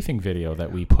incident briefing video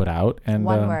that we put out. And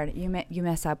one word. You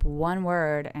mess up one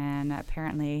word, and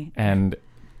apparently. And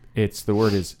the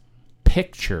word is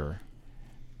picture.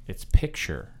 It's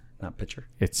picture. Not pitcher.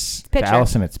 It's pitcher. To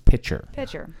Allison. It's pitcher.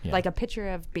 Pitcher, Yeah. like a pitcher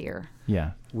of beer.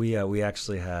 Yeah. We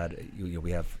actually had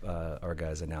we have our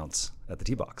guys announce at the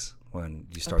tee box when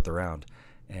you start the round,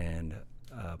 and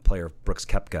player Brooks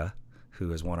Koepka,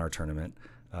 who has won our tournament,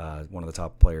 one of the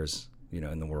top players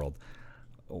in the world.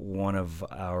 One of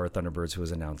our Thunderbirds who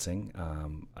was announcing,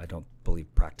 I don't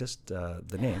believe practiced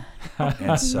the name,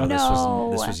 and so this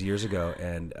was years ago,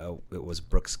 and it was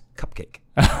Brooks Cupcake.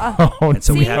 And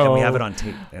so we have it on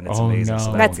tape, and it's amazing.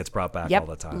 So that one gets brought back all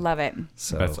the time. Love it.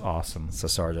 So that's awesome. So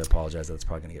Sarge, I apologize that it's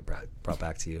probably going to get brought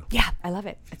back to you. Yeah, I love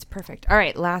it. It's perfect. All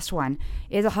right, last one.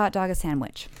 Is a hot dog a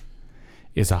sandwich?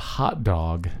 Is a hot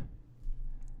dog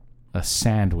a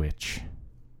sandwich?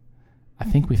 I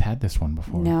think we've had this one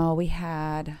before. No, we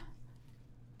had.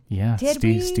 Yeah,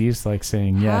 Steve's like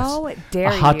saying yes. How dare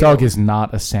you? A hot dog is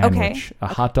not a sandwich. Okay. A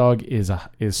hot dog is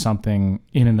something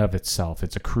in and of itself.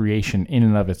 It's a creation in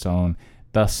and of its own.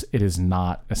 Thus, it is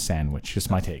not a sandwich.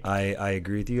 Just my take. I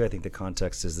agree with you. I think the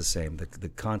context is the same. The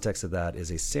context of that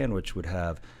is a sandwich would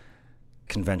have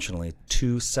conventionally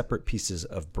 2 separate pieces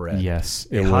of bread. Yes,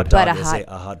 a hot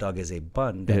dog is a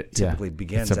bun that typically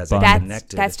begins as a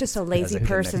connected. That's just a lazy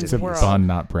person's it's a world. Bun,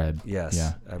 not bread. Yes.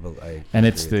 Yeah.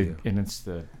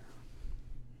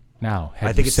 Now,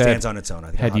 I think it stands on its own.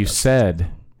 Had you said,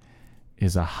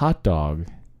 is a hot dog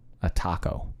a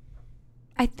taco?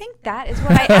 I think that is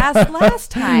what I asked last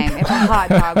time, if a hot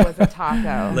dog was a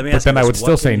taco. Let me ask you this, I would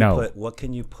still say no. What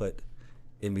can you put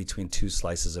in between 2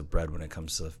 slices of bread when it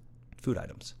comes to food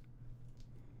items?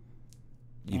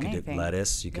 You could do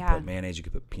lettuce, you could put mayonnaise, you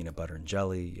could put peanut butter and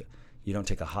jelly. You don't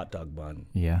take a hot dog bun.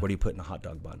 Yeah. What do you put in a hot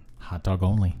dog bun? Hot dog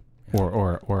only.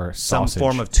 Or some sausage.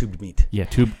 form of tubed meat. Yeah,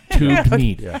 tubed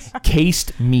meat. Yes.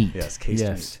 Cased meat. Yes, cased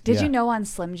meat. Did you know on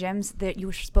Slim Jims that you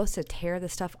were supposed to tear the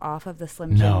stuff off of the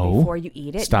Slim Jim before you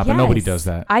eat it? Stop it. Nobody does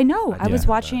that. I know. I was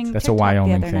watching That's TikTok a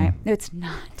Wyoming the other thing. night. No, it's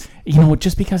not. You know,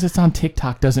 just because it's on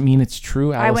TikTok doesn't mean it's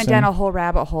true, Allison. I went down a whole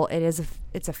rabbit hole.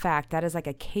 It's a fact. That is like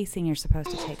a casing you're supposed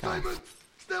to take off.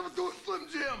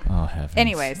 Oh, heavens.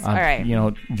 Anyways, all right. You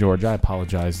know, George, I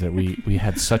apologize that we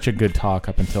had such a good talk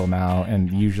up until now,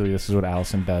 and usually this is what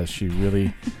Allison does. She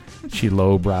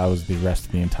lowbrows the rest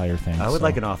of the entire thing. I would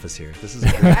like an office here. This is a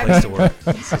great place to work.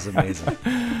 This is amazing.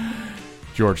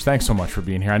 George, thanks so much for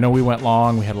being here. I know we went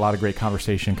long. We had a lot of great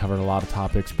conversation, covered a lot of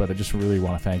topics, but I just really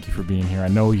want to thank you for being here. I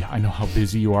know how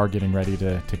busy you are getting ready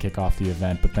to kick off the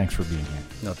event, but thanks for being here.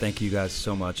 No, thank you guys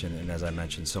so much. And as I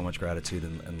mentioned, so much gratitude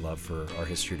and love for our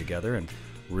history together. And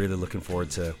really looking forward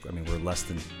to, we're less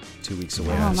than 2 weeks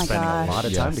away. Oh, my spending gosh. a lot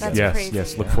of time together.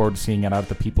 Yes. Look forward to seeing it out at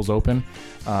the People's Open.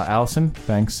 Allison,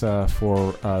 thanks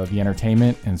for the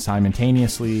entertainment and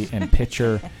simultaneously and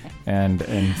picture and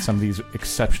some of these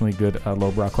exceptionally good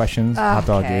lowbrow questions. Okay. Hot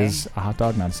dog is a hot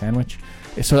dog, not a sandwich.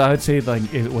 So I would say,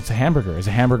 what's a hamburger? Is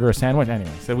a hamburger a sandwich?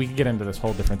 Anyway, so we can get into this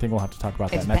whole different thing. We'll have to talk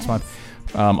about that next month.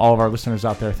 All of our listeners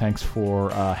out there, thanks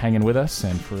for hanging with us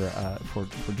and for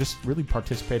just really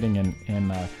participating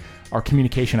in our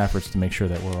communication efforts to make sure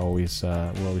that we're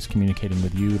always communicating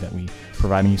with you, that we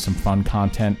providing you some fun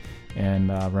content. And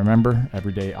remember,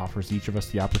 every day offers each of us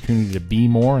the opportunity to be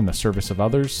more in the service of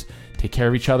others. Take care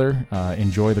of each other,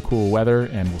 enjoy the cool weather,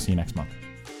 and we'll see you next month.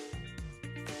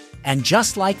 And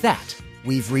just like that,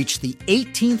 we've reached the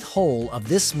 18th hole of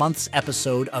this month's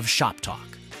episode of Shop Talk.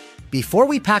 Before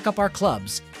we pack up our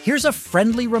clubs, here's a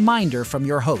friendly reminder from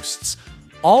your hosts.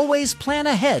 Always plan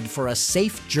ahead for a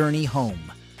safe journey home.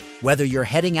 Whether you're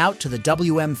heading out to the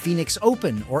WM Phoenix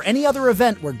Open or any other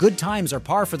event where good times are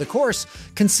par for the course,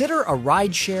 consider a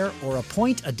rideshare or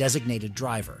appoint a designated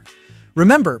driver.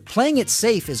 Remember, playing it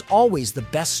safe is always the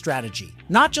best strategy,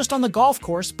 not just on the golf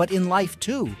course, but in life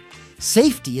too.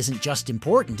 Safety isn't just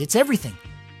important, it's everything.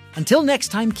 Until next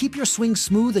time, keep your swing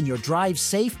smooth and your drive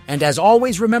safe, and as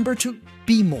always, remember to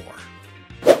be more.